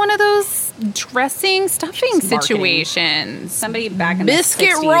think it's one of those dressing, stuffing Just marketing. situations. Somebody back in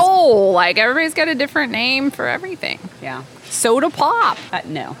Biscuit the 60s. roll. Like everybody's got a different name for everything. Yeah. Soda pop.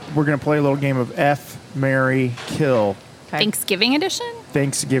 No. We're going to play a little game of F, Marry, Kill. Okay. Thanksgiving edition?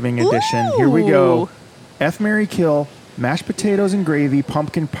 Thanksgiving edition. Here we go. Ooh. F, Marry, Kill. Mashed potatoes and gravy,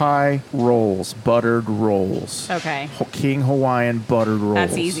 pumpkin pie, rolls, buttered rolls. Okay. King Hawaiian buttered rolls.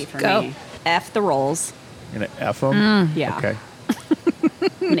 That's easy for Go. me. F the rolls. You're going to F them? Yeah. Okay. I'm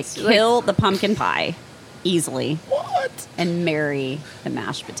going to kill the pumpkin pie easily. What? And marry the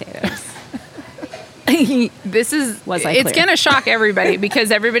mashed potatoes. This is, Was I it's clear? going to shock everybody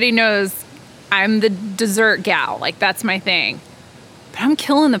because everybody knows I'm the dessert gal. Like that's my thing. But I'm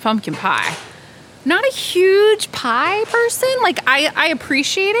killing the pumpkin pie. Not a huge pie person. Like I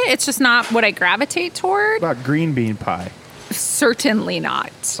appreciate it. It's just not what I gravitate toward. What about green bean pie? Certainly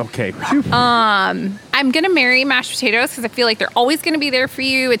not. Okay. I'm going to marry mashed potatoes because I feel like they're always going to be there for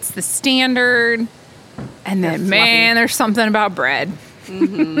you. It's the standard. And then, man, there's something about bread.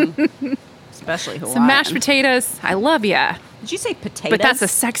 Especially Hawaiian. Some mashed potatoes. I love ya. Did you say potatoes? But that's a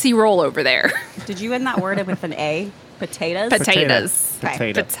sexy roll over there. Did you end that word with an A? Potatoes? Potatoes.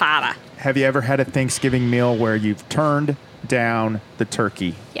 Potato. Patata. Have you ever had a Thanksgiving meal where you've turned down the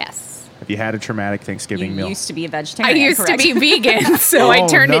turkey? Yes. Have you had a traumatic Thanksgiving You meal? used to be a I vegetarian. used to correct? be vegan, so I Oh,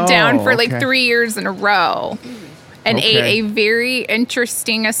 turned it down no. for like Okay. 3 years in a row and Okay. ate a very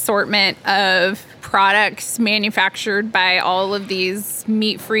interesting assortment of products manufactured by all of these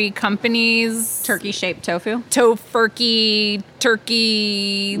meat-free companies. Turkey-shaped tofu? Tofurkey,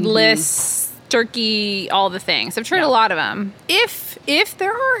 turkey lists, turkey, all the things. I've tried a lot of them. If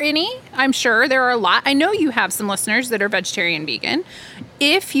there are any, I'm sure there are a lot. I know you have some listeners that are vegetarian, vegan.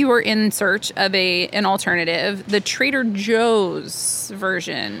 If you are in search of an alternative, the Trader Joe's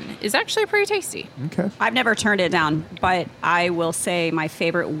version is actually pretty tasty. Okay. I've never turned it down, but I will say my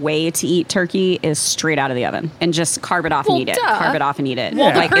favorite way to eat turkey is straight out of the oven and just carve it off Well, and eat it. duh. Carve it off and eat it.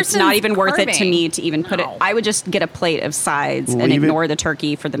 Well, the Like it's not person's even worth it to carving. me to even put it. No. I would just get a plate of sides and Leave it- ignore the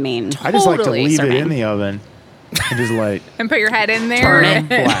turkey for the main. I just like to Totally, leave sir, it man. in the oven and just like And put your head in there. turn 'em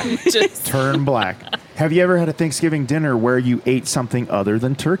and black. just turn black. Have you ever had a Thanksgiving dinner where you ate something other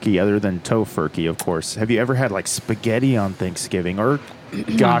than turkey, other than tofurkey, of course? Have you ever had like spaghetti on Thanksgiving or,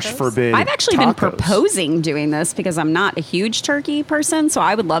 gosh forbid, I've actually tacos? been proposing doing this because I'm not a huge turkey person, so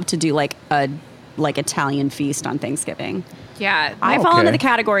I would love to do like a Italian feast on Thanksgiving. Yeah. I fall into the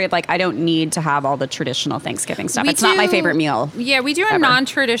category of like I don't need to have all the traditional Thanksgiving stuff. It's not my favorite meal. Yeah, we do a ever.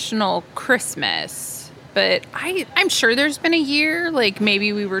 non-traditional Christmas, but I'm sure there's been a year like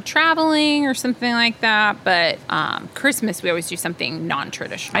maybe we were traveling or something like that. But Christmas we always do something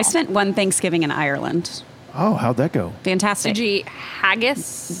non-traditional. I spent one Thanksgiving in Ireland. Oh, how'd that go? Fantastic. Did you eat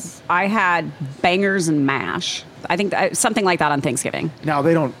haggis? I had bangers and mash. I think something like that on Thanksgiving. Now,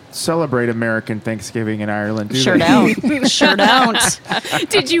 they don't celebrate American Thanksgiving in Ireland, do Sure they? don't. Sure don't.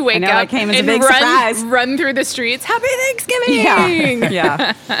 Did you wake I know, up that came as a and big surprise. run through the streets? Happy Thanksgiving!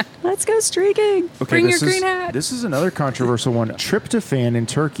 Yeah. Let's go streaking. Okay, Bring your green hat. This is another controversial one. Tryptophan in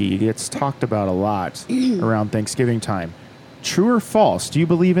turkey gets talked about a lot around Thanksgiving time. True or false? Do you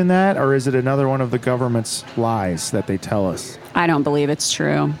believe in that, or is it another one of the government's lies that they tell us? I don't believe it's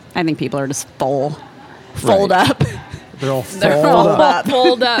true. I think people are just fold up. They're all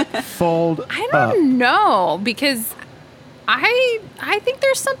Fold up. Fold I don't know because I think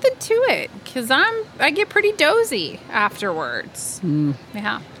there's something to it because I get pretty dozy afterwards.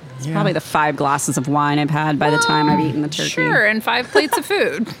 Yeah. It's probably the 5 glasses of wine I've had by the time I've eaten the turkey. Sure, and 5 plates of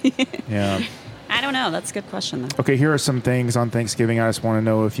food. Yeah. I don't know. That's a good question, though. Okay, here are some things on Thanksgiving. I just want to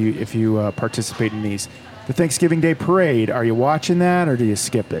know if you participate in these. The Thanksgiving Day Parade, are you watching that or do you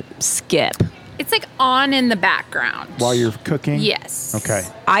skip it? Skip. It's like on in the background. While you're cooking? Yes. Okay.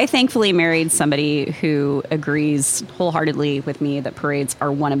 I thankfully married somebody who agrees wholeheartedly with me that parades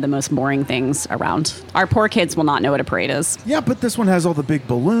are one of the most boring things around. Our poor kids will not know what a parade is. Yeah, but this one has all the big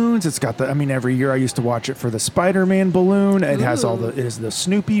balloons. It's got every year I used to watch it for the Spider-Man balloon. It has it is the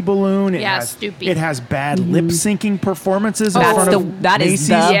Snoopy balloon. Snoopy. It has bad lip syncing performances in front of that is Macy's.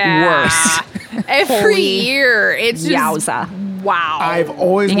 the worst. Every year. It's just Yowza. wow. I've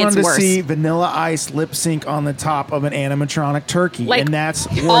always It gets wanted to worse. see Vanilla Ice lip sync on the top of an animatronic turkey, Like, and that's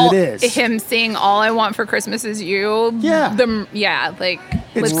what it is. Him singing "All I Want for Christmas Is You." Yeah.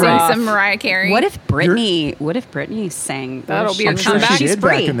 Let's sing rough. some Mariah Carey. What if Britney sang? That'll be her I'm sure comeback. she She's did free.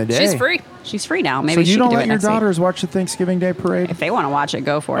 back in the day. She's free. She's free now. So Maybe she you can don't do let it your next week. daughters watch the Thanksgiving Day Parade? If they want to watch it,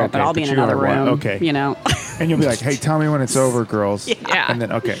 go for it. Okay, But I'll be but in you another are one. room. Okay. You know. And you'll be like, hey, tell me when it's over, girls. Yeah. And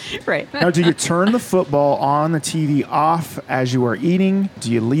then, okay. Right. Now, do you turn the football on the TV off as you are eating?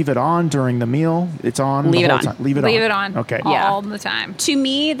 Do you leave it on during the meal? It's on Leave the it whole on. time. Leave it on. Okay. Yeah. All the time. To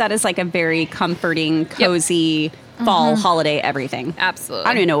me, that is like a very comforting, cozy fall holiday everything. Absolutely. I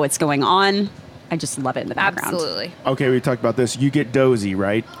don't even know what's going on. I just love it in the background. Absolutely. Okay, we talked about this. You get dozy,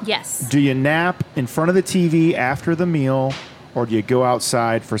 right? Yes. Do you nap in front of the TV after the meal, or do you go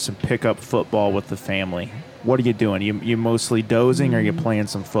outside for some pickup football with the family? What are you doing? You mostly dozing, or are you playing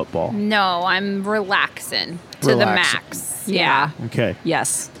some football? No, I'm relaxing to the max. Yeah. Okay.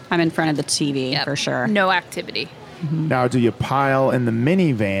 Yes. I'm in front of the TV Yep. for sure. No activity. Now, do you pile in the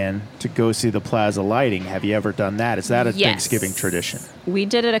minivan to go see the plaza lighting? Have you ever done that? Is that a Yes. Thanksgiving tradition? We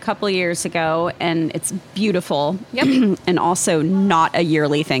did it a couple of years ago, and it's beautiful. Yep. And also not a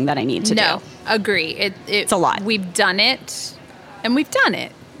yearly thing that I need to No, do. agree. It's a lot. We've done it, and we've done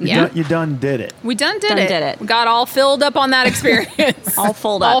it. You done did it. We done Done it. did it. We got all filled up on that experience. All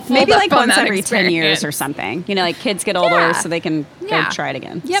fold All up. fold Maybe up like on once that every 10 years experience. or something. You know, like kids get older Yeah. so they can Yeah. go try it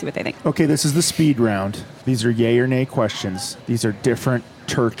again. Yep. See what they think. Okay, this is the speed round. These are yay or nay questions. These are different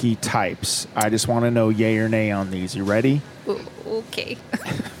turkey types. I just want to know yay or nay on these. You ready? Ooh, okay.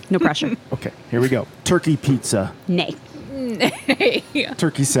 No pressure. Okay, here we go. Turkey pizza, Nay.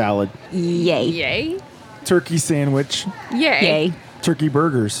 turkey salad, Yay. Yay. turkey sandwich, Yay. Yay. turkey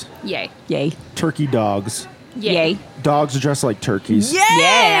burgers, Yay. Yay. turkey dogs. Yay. Dogs dressed like turkeys.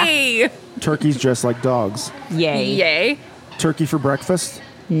 Yay. Turkeys dressed like dogs. Yay. Yay. Turkey for breakfast.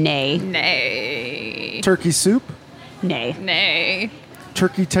 Nay. Nay. Turkey soup. Nay. Nay.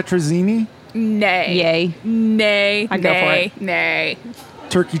 Turkey tetrazzini. Nay. Yay. Nay. I'd go for it. Nay.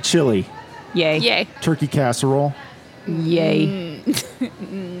 Turkey chili. Yay. Yay. Turkey casserole. Yay.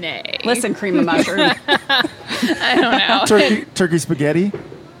 Nay. Listen, cream of mushroom. I don't know. Turkey spaghetti.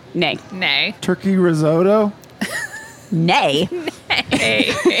 Nay. Nay. Turkey risotto. Nay.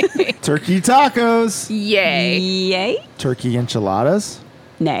 Hey. Turkey tacos. Yay. Yay. Turkey enchiladas.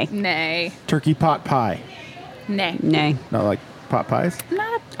 Nay. Nay. Turkey pot pie. Nay. Nay. Not like pot pies.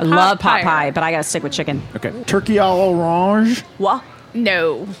 Not I love pot pie, but I gotta stick with chicken. Okay. Turkey à l'orange. What?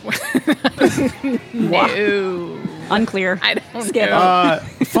 No. No. Unclear. I don't Skip. know.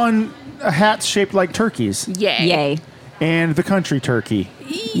 Fun hats shaped like turkeys. Yay. Yay. And the country turkey.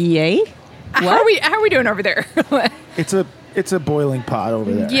 Yay. How are we doing over there? It's a boiling pot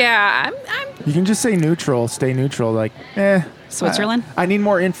over there. Yeah, You can just say neutral, stay neutral. Like, Switzerland? I need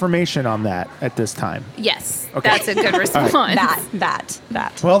more information on that at this time. Yes, Okay. that's a good response.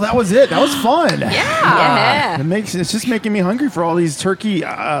 That. Well, that was it. That was fun. Yeah. It's just making me hungry for all these turkey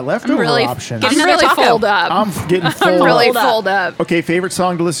leftover options. I'm really fulled up. I'm getting full. I'm really fulled up. Okay, favorite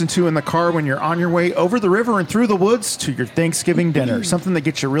song to listen to in the car when you're on your way over the river and through the woods to your Thanksgiving dinner. Something that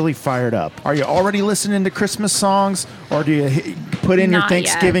gets you really fired up. Are you already listening to Christmas songs, or do you put in your Not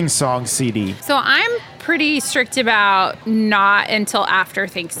Thanksgiving song CD? So I'm pretty strict about not until after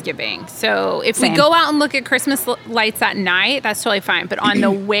Thanksgiving. So if Same. we go out and look at Christmas lights at night, that's totally fine. But on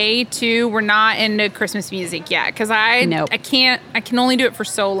the way to, we're not into Christmas music yet because I can only do it for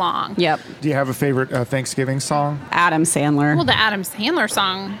so long. Yep. Do you have a favorite Thanksgiving song? Adam Sandler. Well, the Adam Sandler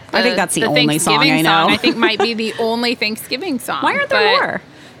song. I think that's the only song Thanksgiving I know. I think might be the only Thanksgiving song. Why aren't there more?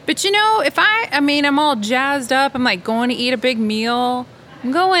 But if I'm all jazzed up, I'm like going to eat a big meal.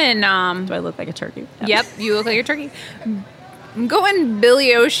 I'm going. Do I look like a turkey? Yep, you look like a turkey. I'm going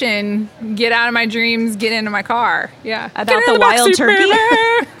Billy Ocean. Get out of my dreams. Get into my car. Yeah. About the wild turkey.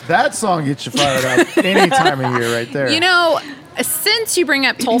 That song gets you fired up any time of year, right there. Since you bring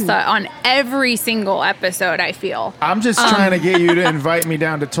up Tulsa on every single episode, I feel. I'm just trying to get you to invite me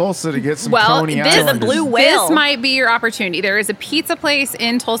down to Tulsa to get some Coney Islanders. This might be your opportunity. There is a pizza place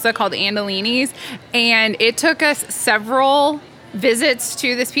in Tulsa called Andolini's, and it took us several visits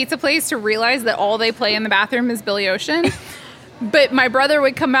to this pizza place to realize that all they play in the bathroom is Billy Ocean. But my brother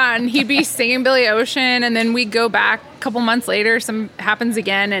would come out and he'd be singing Billy Ocean, and then we'd go back a couple months later, some happens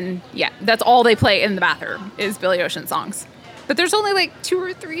again, and that's all they play in the bathroom is Billy Ocean songs. But there's only like 2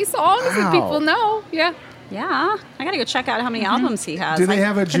 or 3 songs that people know. Yeah. Yeah. I got to go check out how many albums he has. Do they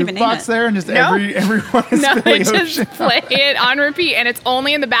have a jukebox there and just everyone is No, Billy just Ocean? play it on repeat, and it's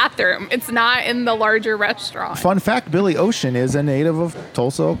only in the bathroom. It's not in the larger restaurant. Fun fact, Billy Ocean is a native of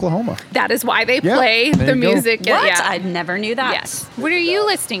Tulsa, Oklahoma. That is why they Yeah, play there the you go. music. What? Yeah. I never knew that. Yes. What are you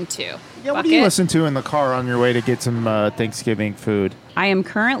listening to? Yeah, what do you listen to in the car on your way to get some Thanksgiving food? I am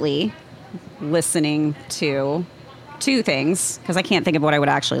currently listening to 2 things because I can't think of what I would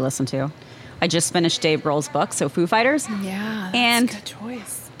actually listen to. I just finished Dave Grohl's book, so Foo Fighters. Yeah, that's and a good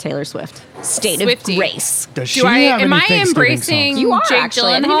choice. Taylor Swift. State Swiftie. of Grace. Does she have am any I Thanksgiving embracing songs? You are, Jake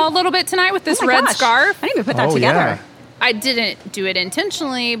actually. Gyllenhaal a little bit tonight with this Oh my red gosh. scarf? I didn't even put that Oh, together. yeah. I didn't do it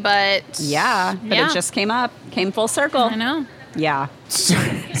intentionally, but Yeah, but it just came full circle. I know. Yeah.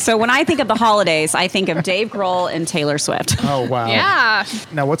 So when I think of the holidays, I think of Dave Grohl and Taylor Swift. Oh, wow. Yeah.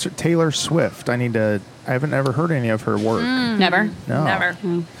 Now, what's Taylor Swift? I haven't ever heard any of her work. Never. No. Never.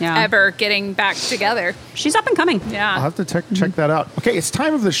 Yeah. Ever getting back together. She's up and coming. Yeah. I'll have to check that out. Okay, it's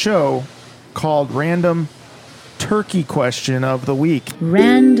time of the show called Random Turkey Question of the Week.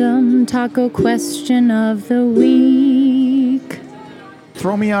 Random taco question of the week.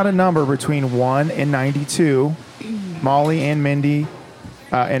 Throw me out a number between 1 and 92, Molly and Mindy,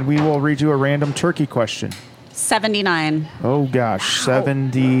 and we will read you a random turkey question. 79. Oh, gosh,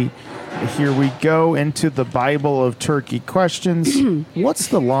 70. Here we go into the Bible of turkey questions. What's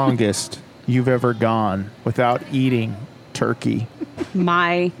the longest you've ever gone without eating turkey?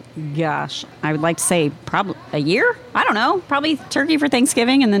 My gosh. I would like to say probably a year? I don't know. Probably turkey for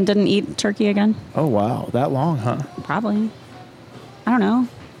Thanksgiving and then didn't eat turkey again. Oh, wow. That long, huh? Probably. I don't know.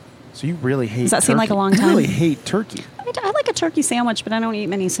 So you really hate Does that seem like a long You time? really hate turkey. I like a turkey sandwich, but I don't eat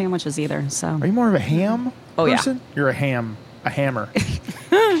many sandwiches either. So Are you more of a ham yeah. person? You're a hammer. hammer.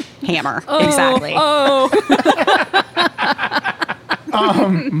 Exactly.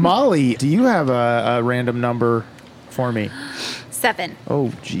 Molly, do you have a random number for me? 7.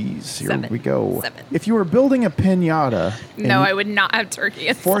 Oh, geez. Here 7. we go. 7. If you were building a pinata No, I would not have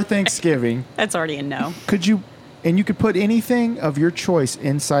turkey. for Thanksgiving, That's already a no. you could put anything of your choice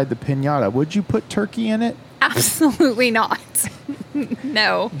inside the pinata, would you put turkey in it? Absolutely not.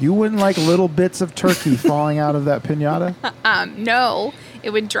 No. You wouldn't like little bits of turkey falling out of that pinata? No.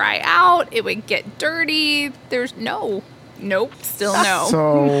 It would dry out. It would get dirty. Nope. Still no.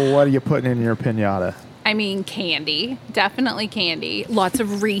 So what are you putting in your pinata? I mean, candy. Definitely candy. Lots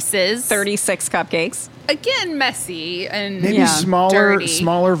of Reese's. 36 cupcakes. Again, messy and Maybe dirty.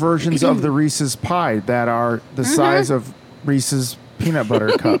 smaller versions of the Reese's pie that are the size of Reese's peanut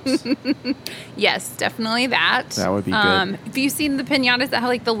butter cups. Yes, definitely that. That would be good. Have you seen the pinatas that have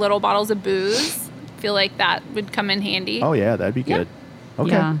like the little bottles of booze? I feel like that would come in handy. Oh, yeah, that'd be good.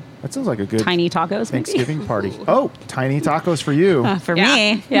 Okay. Yeah. That sounds like a good Tiny tacos, maybe? Thanksgiving party. Oh, tiny tacos for you. For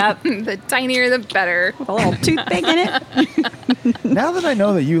me. Yep. The tinier, the better. With a little toothpick in it. Now that I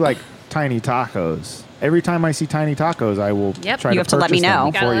know that you like Tiny Tacos. Every time I see Tiny Tacos, I will try You have to let me know.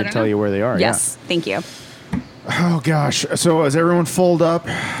 them before you tell you where they are. Yes, thank you. Oh, gosh. So is everyone full up?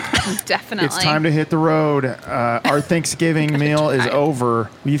 Definitely. It's time to hit the road. Our Thanksgiving meal is over.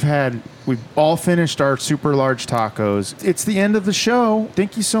 We've all finished our super large tacos. It's the end of the show.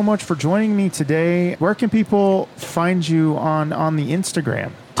 Thank you so much for joining me today. Where can people find you on the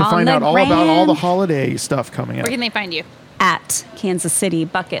Instagram to find out all about all the holiday stuff coming up? Where can they find you? At Kansas City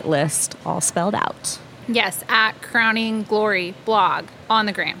Bucket List, all spelled out. Yes, at Crowning Glory blog on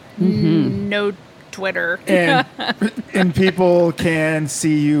the gram. No Twitter. And people can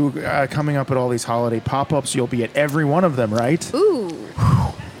see you coming up at all these holiday pop-ups. You'll be at every one of them, right? Ooh.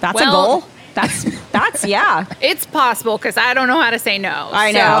 That's a goal. That's yeah. It's possible because I don't know how to say no.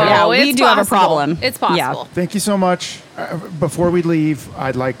 I know. So we do have a problem. It's possible. Yeah. Thank you so much. Before we leave,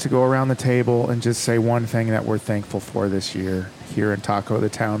 I'd like to go around the table and just say one thing that we're thankful for this year here in Taco the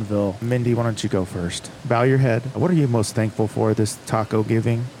Townville. Mindy, why don't you go first? Bow your head. What are you most thankful for this taco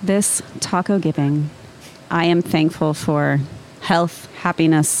giving? This taco giving, I am thankful for health,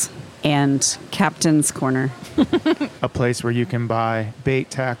 happiness, and Captain's Corner. A place where you can buy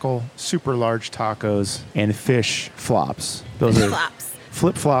bait tackle, super large tacos, and fish flops. Those are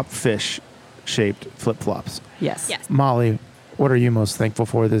flip-flop fish-shaped flip-flops. Yes. Molly, what are you most thankful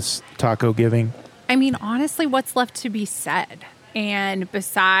for this taco giving? I mean, honestly, what's left to be said? And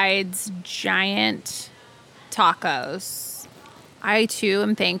besides giant tacos, I too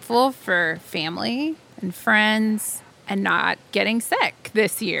am thankful for family and friends and not getting sick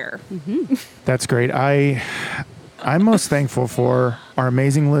this year. That's great. I'm most thankful for our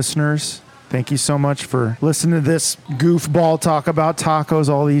amazing listeners. Thank you so much for listening to this goofball talk about tacos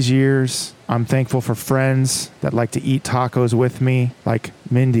all these years. I'm thankful for friends that like to eat tacos with me, like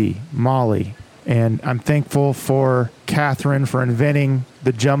Mindy, Molly. And I'm thankful for Katherine for inventing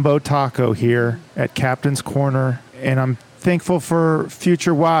the jumbo taco here at Captain's Corner. And I'm thankful for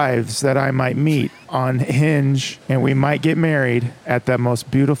future wives that I might meet on Hinge, and we might get married at that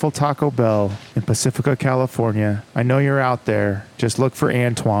most beautiful Taco Bell in Pacifica, California. I know you're out there. Just look for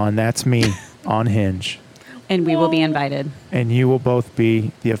Antoine. That's me on Hinge. And we will be invited. And you will both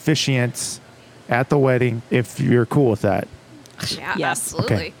be the officiants at the wedding if you're cool with that. Yeah, Yes.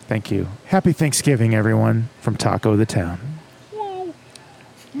 absolutely. Okay, thank you. Happy Thanksgiving, everyone, from Taco the Town.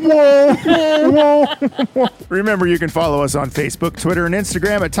 Remember, you can follow us on Facebook, Twitter, and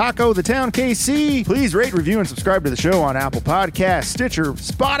Instagram at Taco the Town KC. Please rate, review, and subscribe to the show on Apple Podcasts, Stitcher,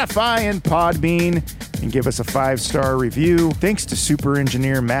 Spotify, and Podbean. And give us a 5-star review. Thanks to super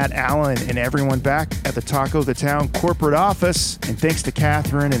engineer Matt Allen and everyone back at the Taco the Town corporate office. And thanks to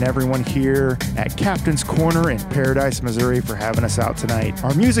Katherine and everyone here at Captain's Corner in Paradise, Missouri for having us out tonight.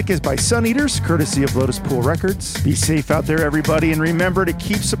 Our music is by Sun Eaters, courtesy of Lotus Pool Records. Be safe out there, everybody, and remember to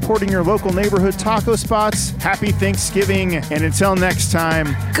keep supporting your local neighborhood taco spots. Happy Thanksgiving, and until next time,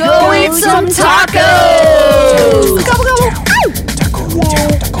 Go eat some tacos! Taco the town, taco the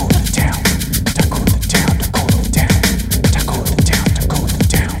town, taco the town, taco the town, taco the town, taco the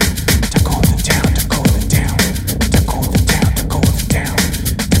town, taco the town, taco the town, taco the town, taco the town,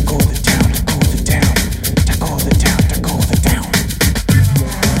 taco the town, taco the town, taco the town, taco the town, taco the town.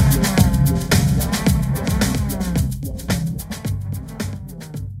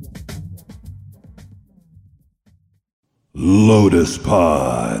 Lotus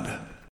Pod.